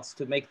adults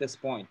to make this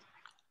point.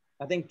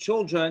 I think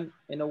children,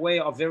 in a way,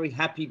 are very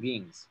happy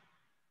beings.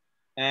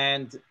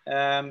 And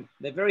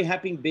they're very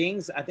happy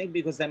beings, I think,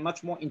 because they're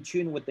much more in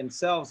tune with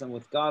themselves and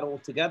with God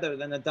altogether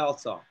than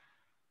adults are.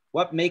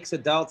 What makes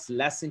adults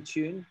less in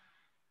tune?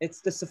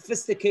 It's the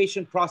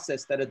sophistication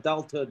process that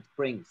adulthood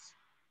brings.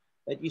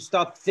 That you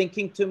start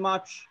thinking too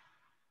much,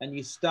 and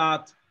you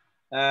start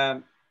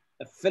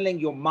filling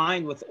your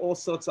mind with all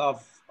sorts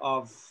of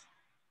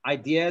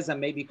ideas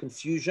and maybe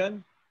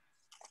confusion,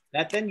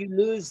 that then you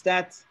lose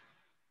that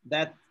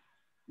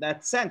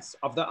sense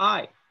of the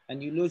I,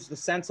 and you lose the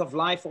sense of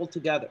life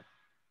altogether.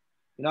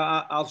 You know,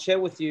 I'll share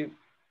with you,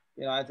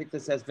 you know, I think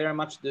this has very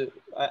much to,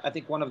 I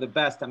think one of the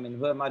best, I mean,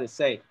 who am I to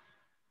say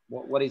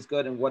what is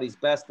good and what is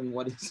best and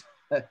what is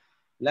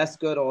less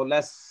good or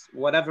less,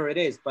 whatever it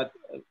is. But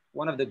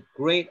one of the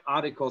great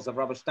articles of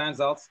Rabbi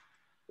Steinsaltz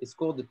is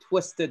called The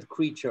Twisted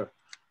Creature.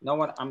 You know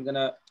what, I'm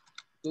gonna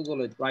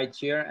Google it right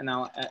here, and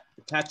I'll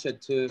attach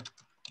it to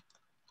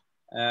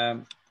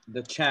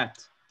the chat.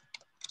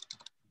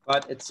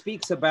 But it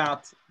speaks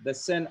about the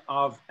sin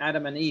of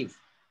Adam and Eve.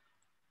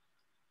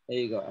 There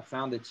you go, I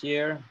found it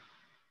here.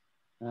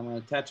 And I'm gonna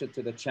attach it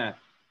to the chat.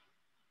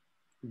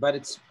 But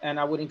it's, and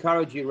I would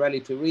encourage you really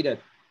to read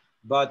it.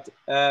 But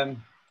it's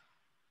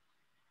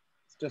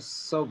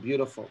just so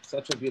beautiful,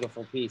 such a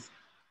beautiful piece.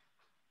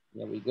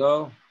 There we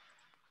go,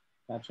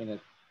 attaching it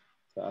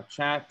to our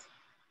chat.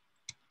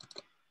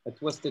 A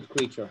Twisted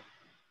Creature.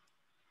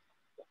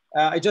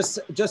 I just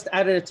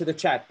added it to the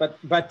chat,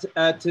 but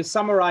to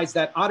summarize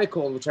that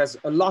article, which has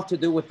a lot to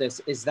do with this,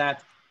 is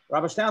that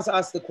Rabbi Steinsaltz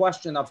asked the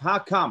question of how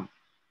come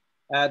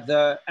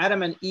the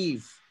Adam and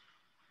Eve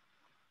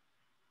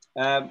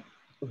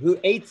who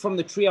ate from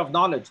the tree of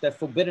knowledge, that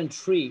forbidden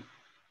tree,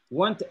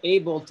 weren't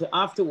able to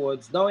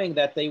afterwards, knowing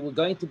that they were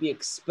going to be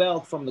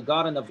expelled from the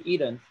Garden of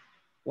Eden,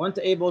 weren't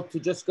able to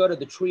just go to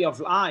the tree of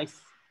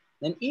life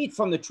and eat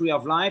from the tree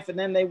of life, and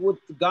then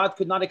God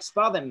could not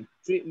expel them.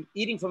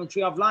 Eating from the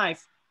tree of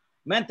life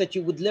meant that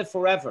you would live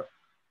forever.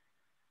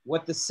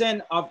 What the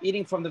sin of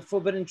eating from the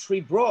forbidden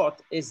tree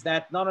brought is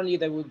that not only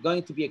they were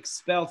going to be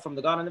expelled from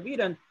the Garden of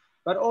Eden,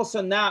 but also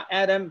now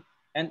Adam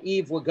and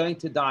Eve were going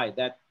to die,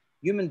 that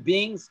human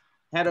beings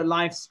had a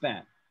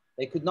lifespan.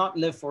 They could not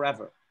live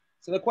forever.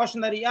 So the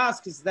question that he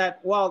asked is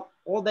that, well,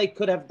 all they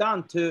could have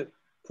done to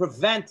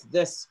prevent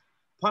this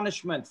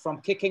punishment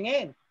from kicking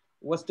in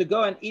was to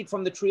go and eat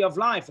from the tree of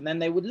life, and then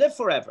they would live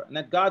forever, and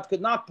that God could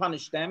not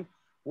punish them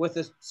with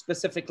a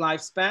specific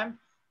lifespan,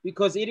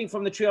 because eating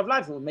from the tree of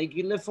life will make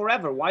you live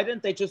forever. Why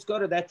didn't they just go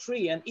to that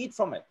tree and eat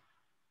from it?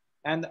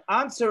 And the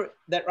answer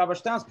that Rabbi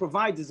Steinsaltz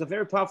provides is a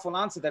very powerful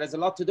answer that has a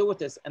lot to do with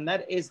this, and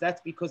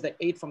that's because they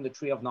ate from the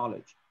tree of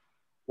knowledge.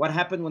 What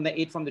happened when they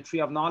ate from the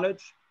tree of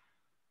knowledge?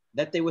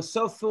 That they were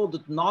so filled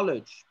with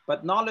knowledge,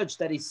 but knowledge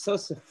that is so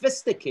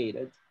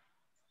sophisticated,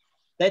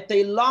 that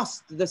they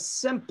lost the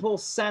simple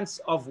sense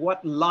of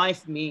what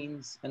life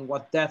means and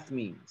what death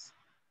means,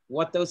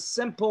 what those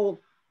simple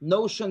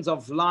notions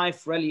of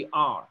life really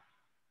are.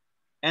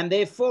 And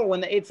therefore, when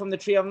they ate from the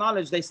tree of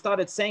knowledge, they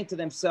started saying to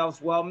themselves,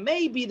 well,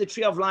 maybe the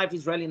tree of life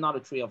is really not a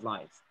tree of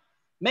life.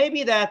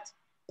 Maybe that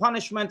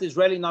punishment is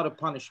really not a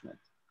punishment.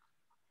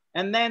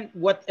 And then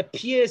what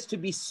appears to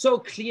be so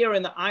clear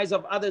in the eyes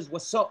of others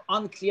was so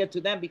unclear to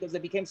them because they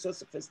became so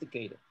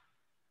sophisticated.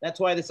 That's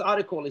why this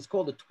article is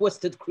called A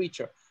Twisted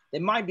Creature.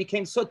 Their mind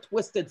became so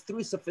twisted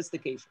through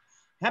sophistication.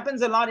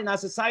 Happens a lot in our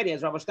society,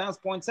 as Rabbi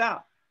Steinsaltz points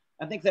out.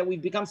 I think that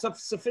we've become so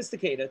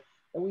sophisticated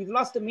that we've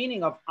lost the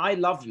meaning of I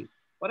love you.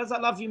 What does I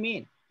love you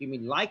mean? Do you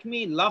mean like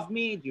me, love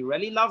me? Do you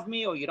really love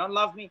me or you don't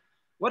love me?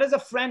 What does a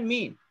friend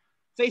mean?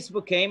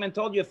 Facebook came and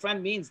told you a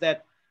friend means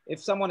that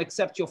if someone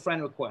accepts your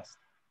friend request.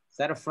 Is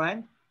that a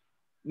friend?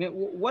 I mean,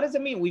 what does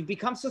it mean? We've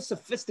become so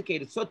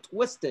sophisticated, so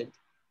twisted,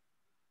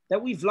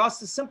 that we've lost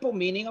the simple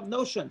meaning of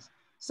notions.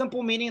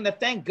 Simple meaning that,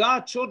 thank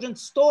God, children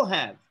still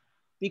have,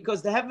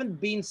 because they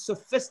haven't been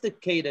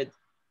sophisticated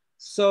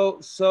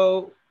so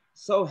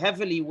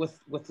heavily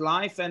with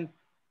life and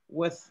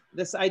with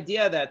this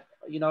idea that,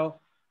 you know,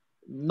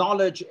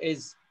 knowledge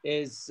is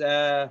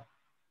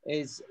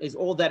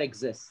all that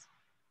exists.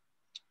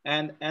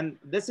 And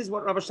this is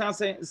what Rabbi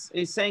Steinsaltz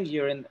is saying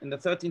here in the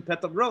 13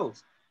 Petalled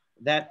Rose,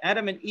 that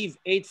Adam and Eve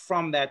ate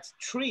from that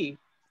tree,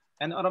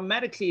 and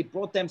automatically it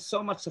brought them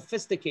so much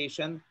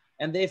sophistication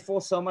and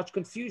therefore so much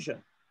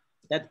confusion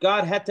that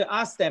God had to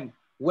ask them,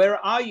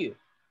 where are you?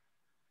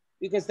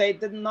 Because they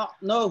did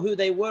not know who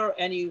they were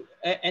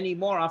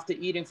anymore after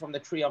eating from the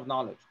tree of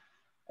knowledge.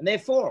 And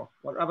therefore,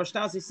 what Rabbi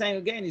Steinsaltz is saying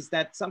again is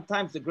that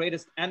sometimes the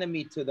greatest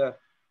enemy to the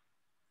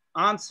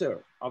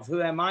answer of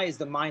who am I is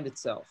the mind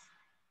itself.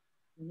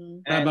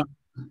 Mm-hmm.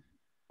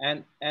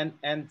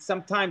 And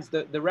sometimes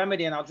the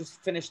remedy, and I'll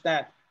just finish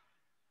that.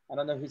 I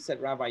don't know who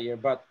said rabbi here,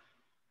 but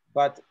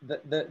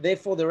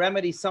therefore the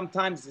remedy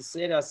sometimes is to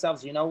say to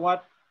ourselves, you know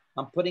what?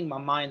 I'm putting my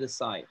mind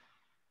aside.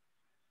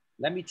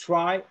 Let me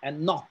try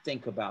and not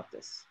think about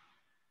this.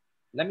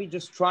 Let me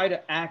just try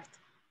to act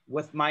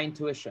with my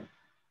intuition,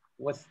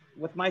 with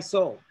my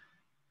soul,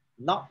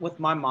 not with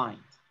my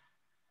mind.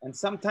 And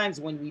sometimes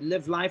when we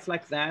live life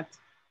like that,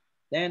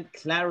 then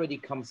clarity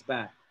comes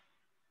back.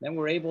 Then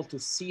we're able to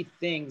see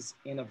things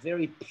in a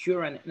very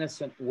pure and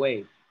innocent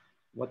way.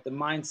 What the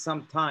mind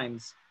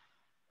sometimes,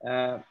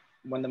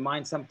 when the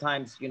mind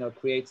sometimes, you know,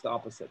 creates the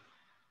opposite.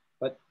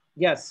 But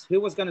yes, who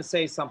was going to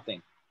say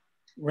something?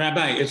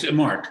 Rabbi, it's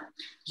Mark.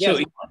 Yes.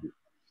 So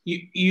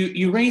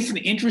you raised an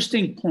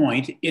interesting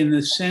point in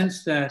the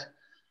sense that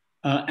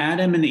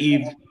Adam and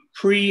Eve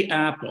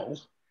pre-Apple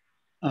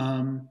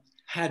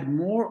had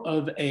more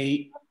of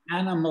a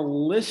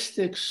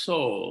animalistic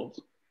soul.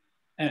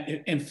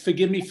 And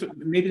forgive me,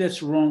 maybe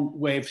that's the wrong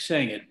way of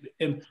saying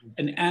it,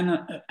 an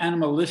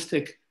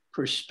animalistic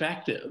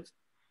perspective,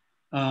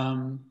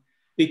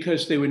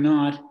 because they were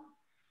not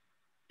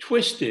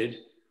twisted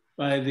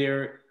by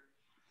their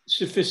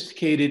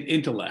sophisticated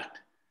intellect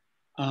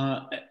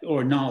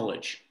or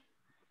knowledge.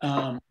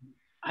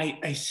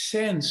 I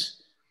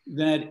sense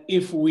that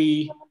if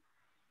we,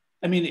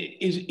 I mean,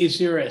 is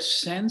there a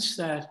sense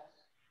that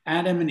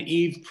Adam and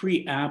Eve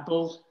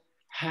pre-Apple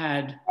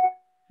had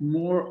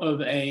more of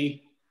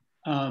a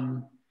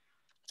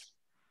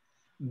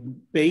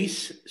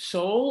base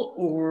soul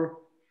or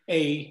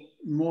a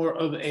more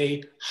of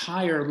a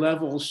higher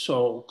level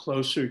soul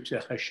closer to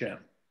Hashem?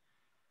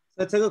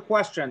 That's a good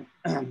question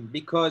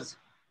because,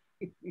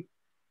 you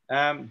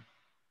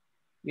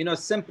know,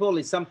 simple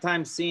is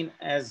sometimes seen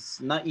as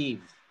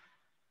naive,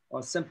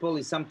 or simple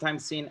is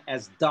sometimes seen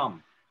as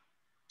dumb.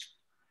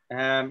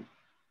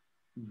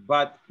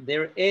 But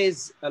there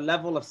is a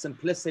level of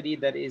simplicity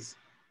that is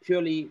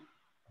purely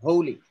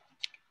holy.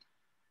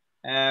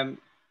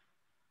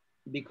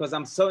 Because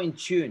I'm so in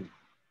tune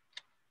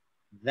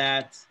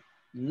that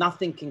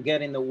nothing can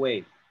get in the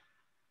way.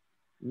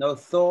 No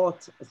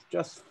thought, it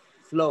just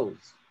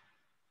flows.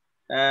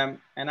 And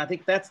I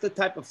think that's the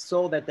type of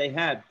soul that they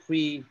had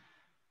pre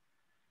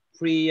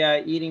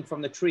eating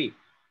from the tree.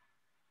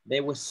 They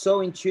were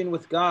so in tune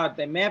with God.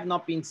 They may have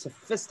not been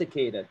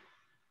sophisticated,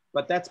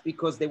 but that's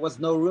because there was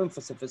no room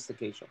for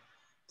sophistication.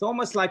 It's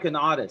almost like an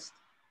artist,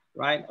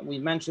 right? We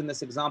mentioned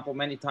this example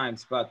many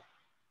times, but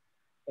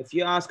if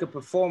you ask a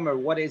performer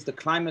what is the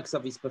climax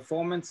of his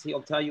performance,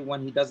 he'll tell you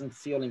when he doesn't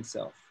feel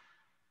himself.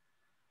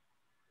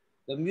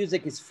 The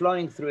music is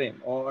flowing through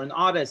him, or an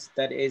artist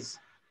that is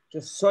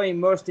just so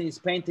immersed in his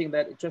painting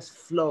that it just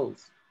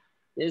flows.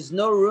 There's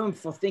no room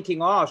for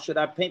thinking, oh, should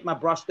I paint my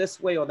brush this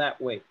way or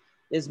that way?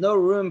 There's no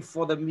room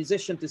for the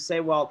musician to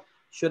say, well,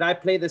 should I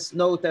play this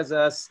note as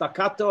a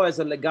staccato, as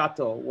a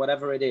legato,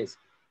 whatever it is?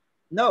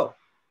 No,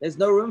 there's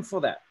no room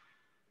for that.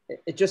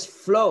 It just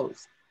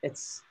flows.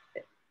 It's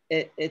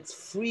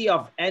free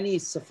of any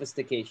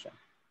sophistication.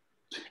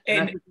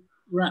 And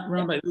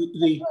Rabbi,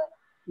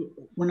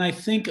 when I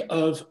think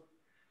of,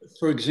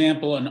 for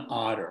example, an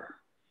otter,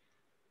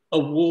 a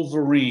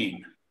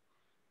wolverine,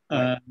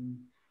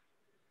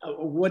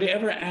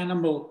 whatever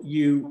animal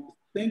you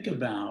think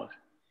about,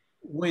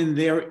 when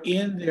they're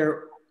in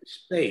their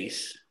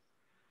space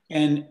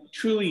and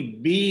truly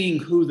being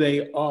who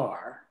they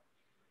are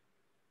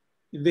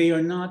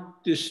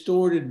not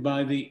distorted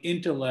by the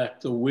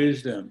intellect, the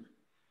wisdom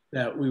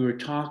that we were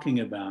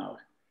talking about.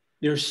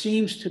 There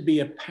seems to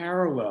be a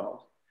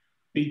parallel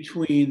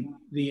between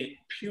the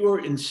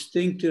pure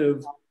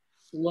instinctive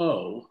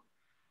flow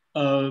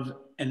of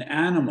an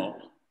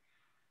animal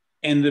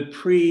and the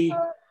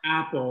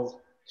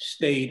pre-apple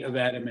state of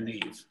Adam and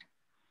Eve.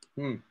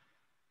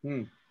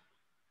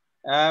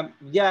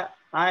 Yeah,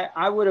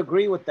 I would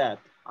agree with that.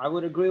 I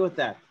would agree with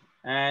that.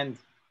 And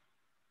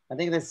I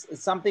think there's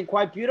something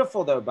quite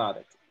beautiful though about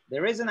it.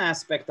 There is an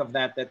aspect of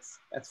that that's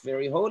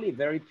very holy,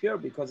 very pure,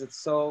 because it's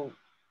so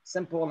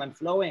simple and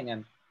flowing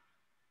and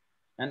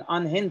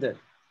unhindered,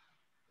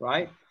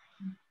 right?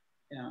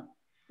 Yeah.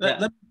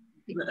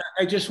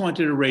 I just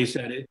wanted to raise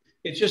that.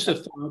 It's just a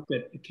thought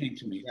that came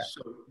to me. Yeah.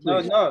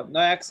 So no,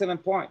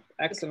 excellent point.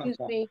 Excellent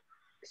point.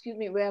 Excuse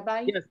me,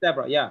 Rabbi? Yes,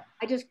 Deborah, yeah.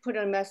 I just put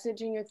a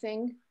message in your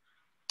thing.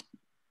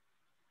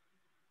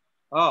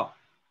 Oh.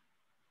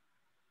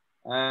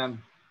 I'm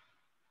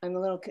a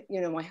little,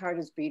 my heart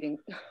is beating.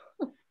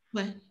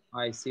 What?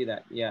 I see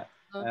that, yeah.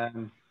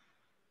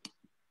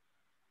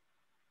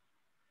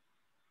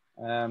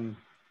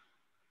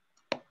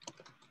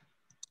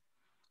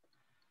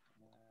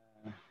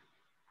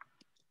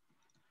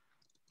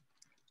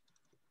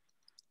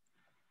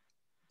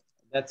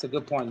 That's a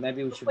good point.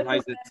 Maybe we should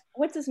write it.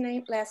 What's his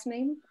name? Last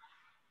name?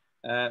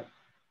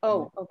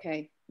 Oh,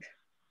 okay.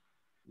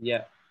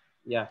 Yeah.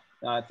 No,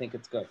 I think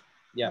it's good.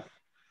 Yeah.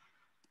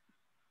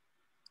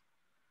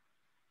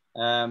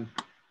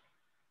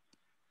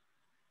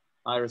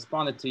 I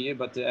responded to you,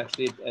 but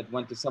actually it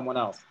went to someone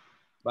else.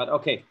 But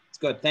okay, it's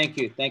good. Thank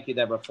you,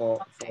 Deborah,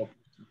 for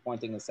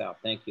pointing this out.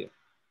 Thank you.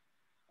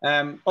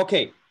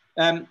 Okay.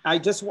 I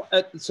just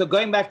so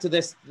going back to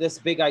this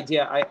big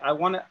idea, I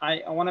want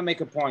to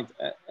make a point.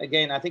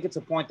 Again, I think it's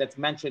a point that's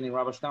mentioned in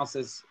Rabbi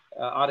Steinsaltz's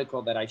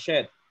article that I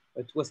shared,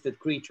 A Twisted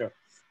Creature.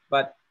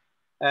 But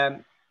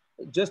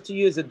just to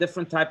use a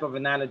different type of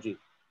analogy,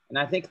 and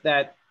I think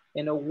that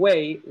in a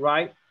way,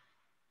 right?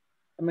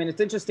 I mean,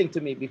 it's interesting to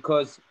me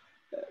because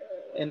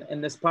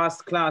in this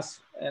past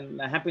class and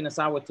the happiness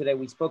hour today,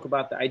 we spoke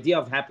about the idea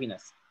of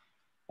happiness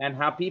and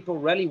how people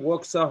really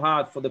work so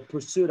hard for the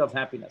pursuit of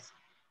happiness.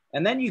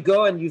 And then you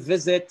go and you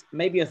visit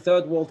maybe a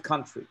third world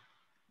country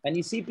and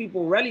you see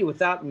people really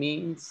without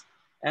means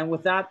and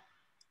without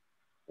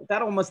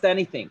almost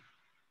anything.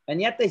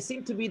 And yet they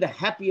seem to be the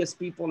happiest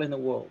people in the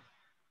world.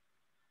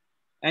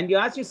 And you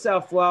ask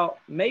yourself, well,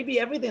 maybe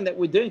everything that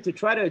we're doing to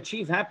try to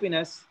achieve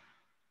happiness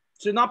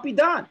should not be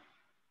done,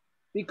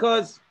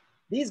 because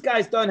these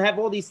guys don't have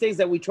all these things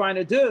that we're trying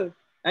to do,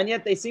 and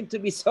yet they seem to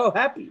be so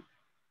happy.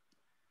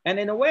 And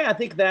in a way, I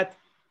think that's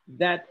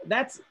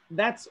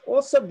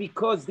also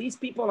because these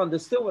people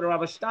understood what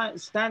Rabbi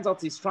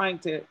Steinsaltz is trying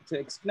to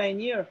explain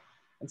here.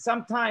 And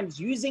sometimes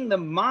using the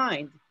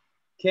mind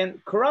can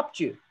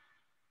corrupt you.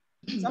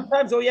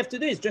 Sometimes all you have to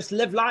do is just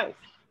live life.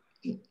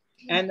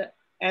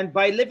 And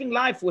by living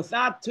life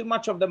without too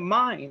much of the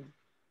mind,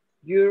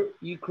 you're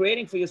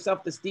creating for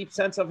yourself this deep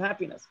sense of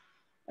happiness.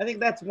 I think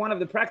that's one of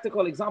the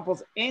practical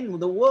examples in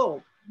the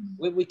world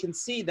where we can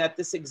see that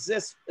this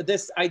exists,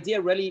 this idea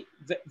really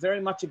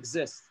very much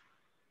exists.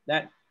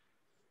 That,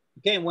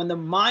 again, when the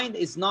mind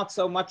is not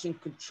so much in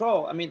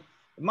control, I mean,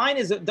 the mind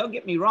is, don't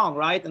get me wrong,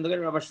 right? And don't get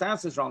Rabbi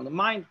Steinsaltz is wrong. The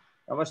mind,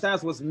 Rabbi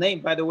Steinsaltz was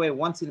named, by the way,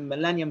 once in a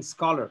Millennium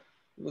Scholar.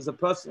 He was a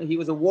person, he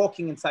was a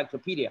walking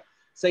encyclopedia.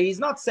 So he's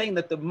not saying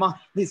that the mind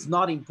is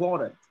not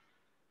important.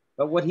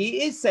 But what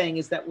he is saying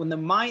is that when the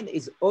mind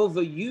is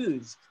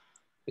overused,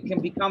 it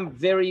can become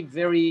very,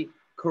 very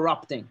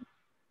corrupting,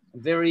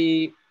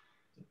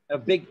 a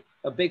big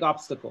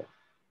obstacle.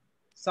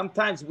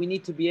 Sometimes we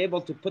need to be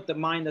able to put the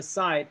mind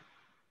aside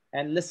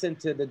and listen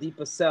to the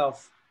deeper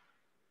self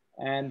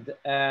and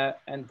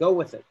go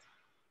with it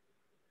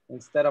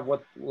instead of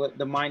what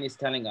the mind is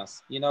telling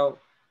us. You know,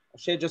 I'll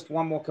share just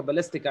one more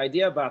Kabbalistic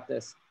idea about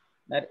this.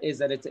 That is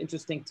that it's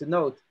interesting to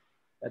note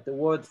that the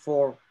word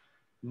for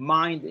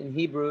mind in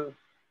Hebrew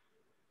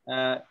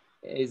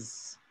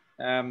is,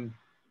 you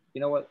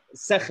know what,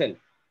 sechel.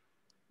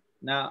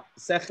 Now,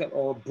 sechel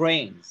or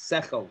brain,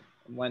 sechel.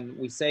 When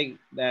we say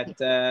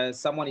that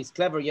someone is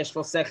clever, yesh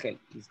lo sechel,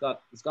 he's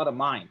got a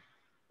mind.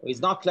 Or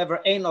he's not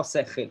clever, ein lo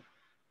sechel,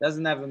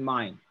 doesn't have a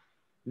mind.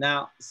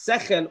 Now,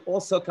 sechel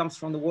also comes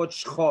from the word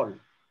shchol.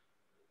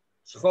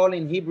 Shchol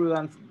in Hebrew,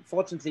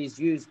 unfortunately, is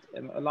used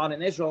a lot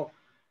in Israel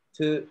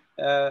to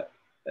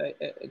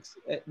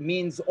it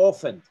means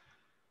orphaned,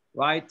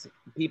 right?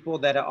 People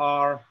that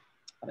are,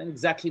 I don't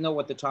exactly know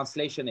what the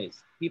translation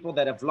is. People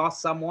that have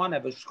lost someone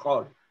have a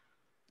shchol.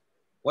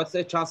 What's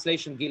the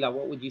translation, Gila?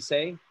 What would you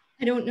say?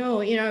 I don't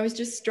know. You know, I was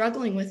just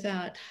struggling with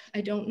that.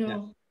 I don't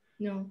know.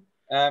 Yeah.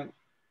 No.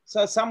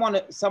 So someone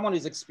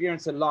who's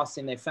experienced a loss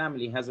in their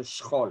family has a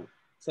shchol.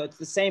 So it's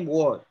the same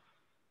word,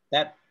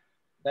 that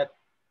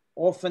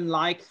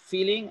orphan-like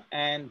feeling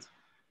and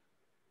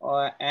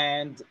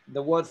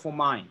the word for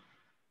mind.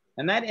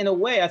 And that, in a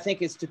way, I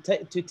think is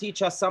to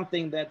teach us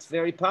something that's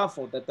very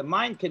powerful, that the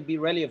mind can be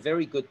really a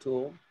very good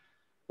tool,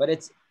 but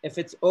if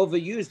it's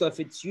overused or if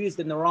it's used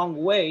in the wrong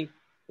way,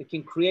 it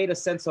can create a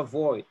sense of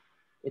void.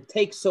 It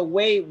takes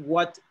away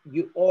what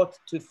you ought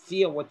to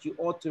feel, what you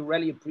ought to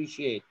really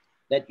appreciate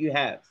that you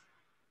have.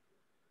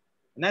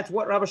 And that's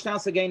what Rabbi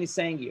Steinsaltz again is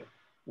saying here.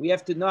 We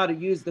have to know how to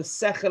use the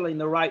sechel in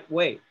the right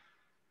way.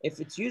 If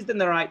it's used in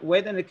the right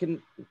way, then it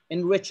can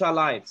enrich our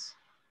lives.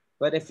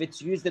 But if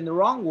it's used in the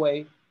wrong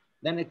way,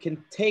 then it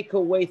can take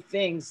away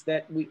things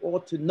that we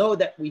ought to know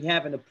that we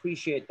have and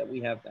appreciate that we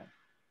have them.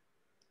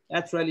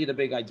 That's really the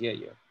big idea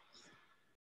here.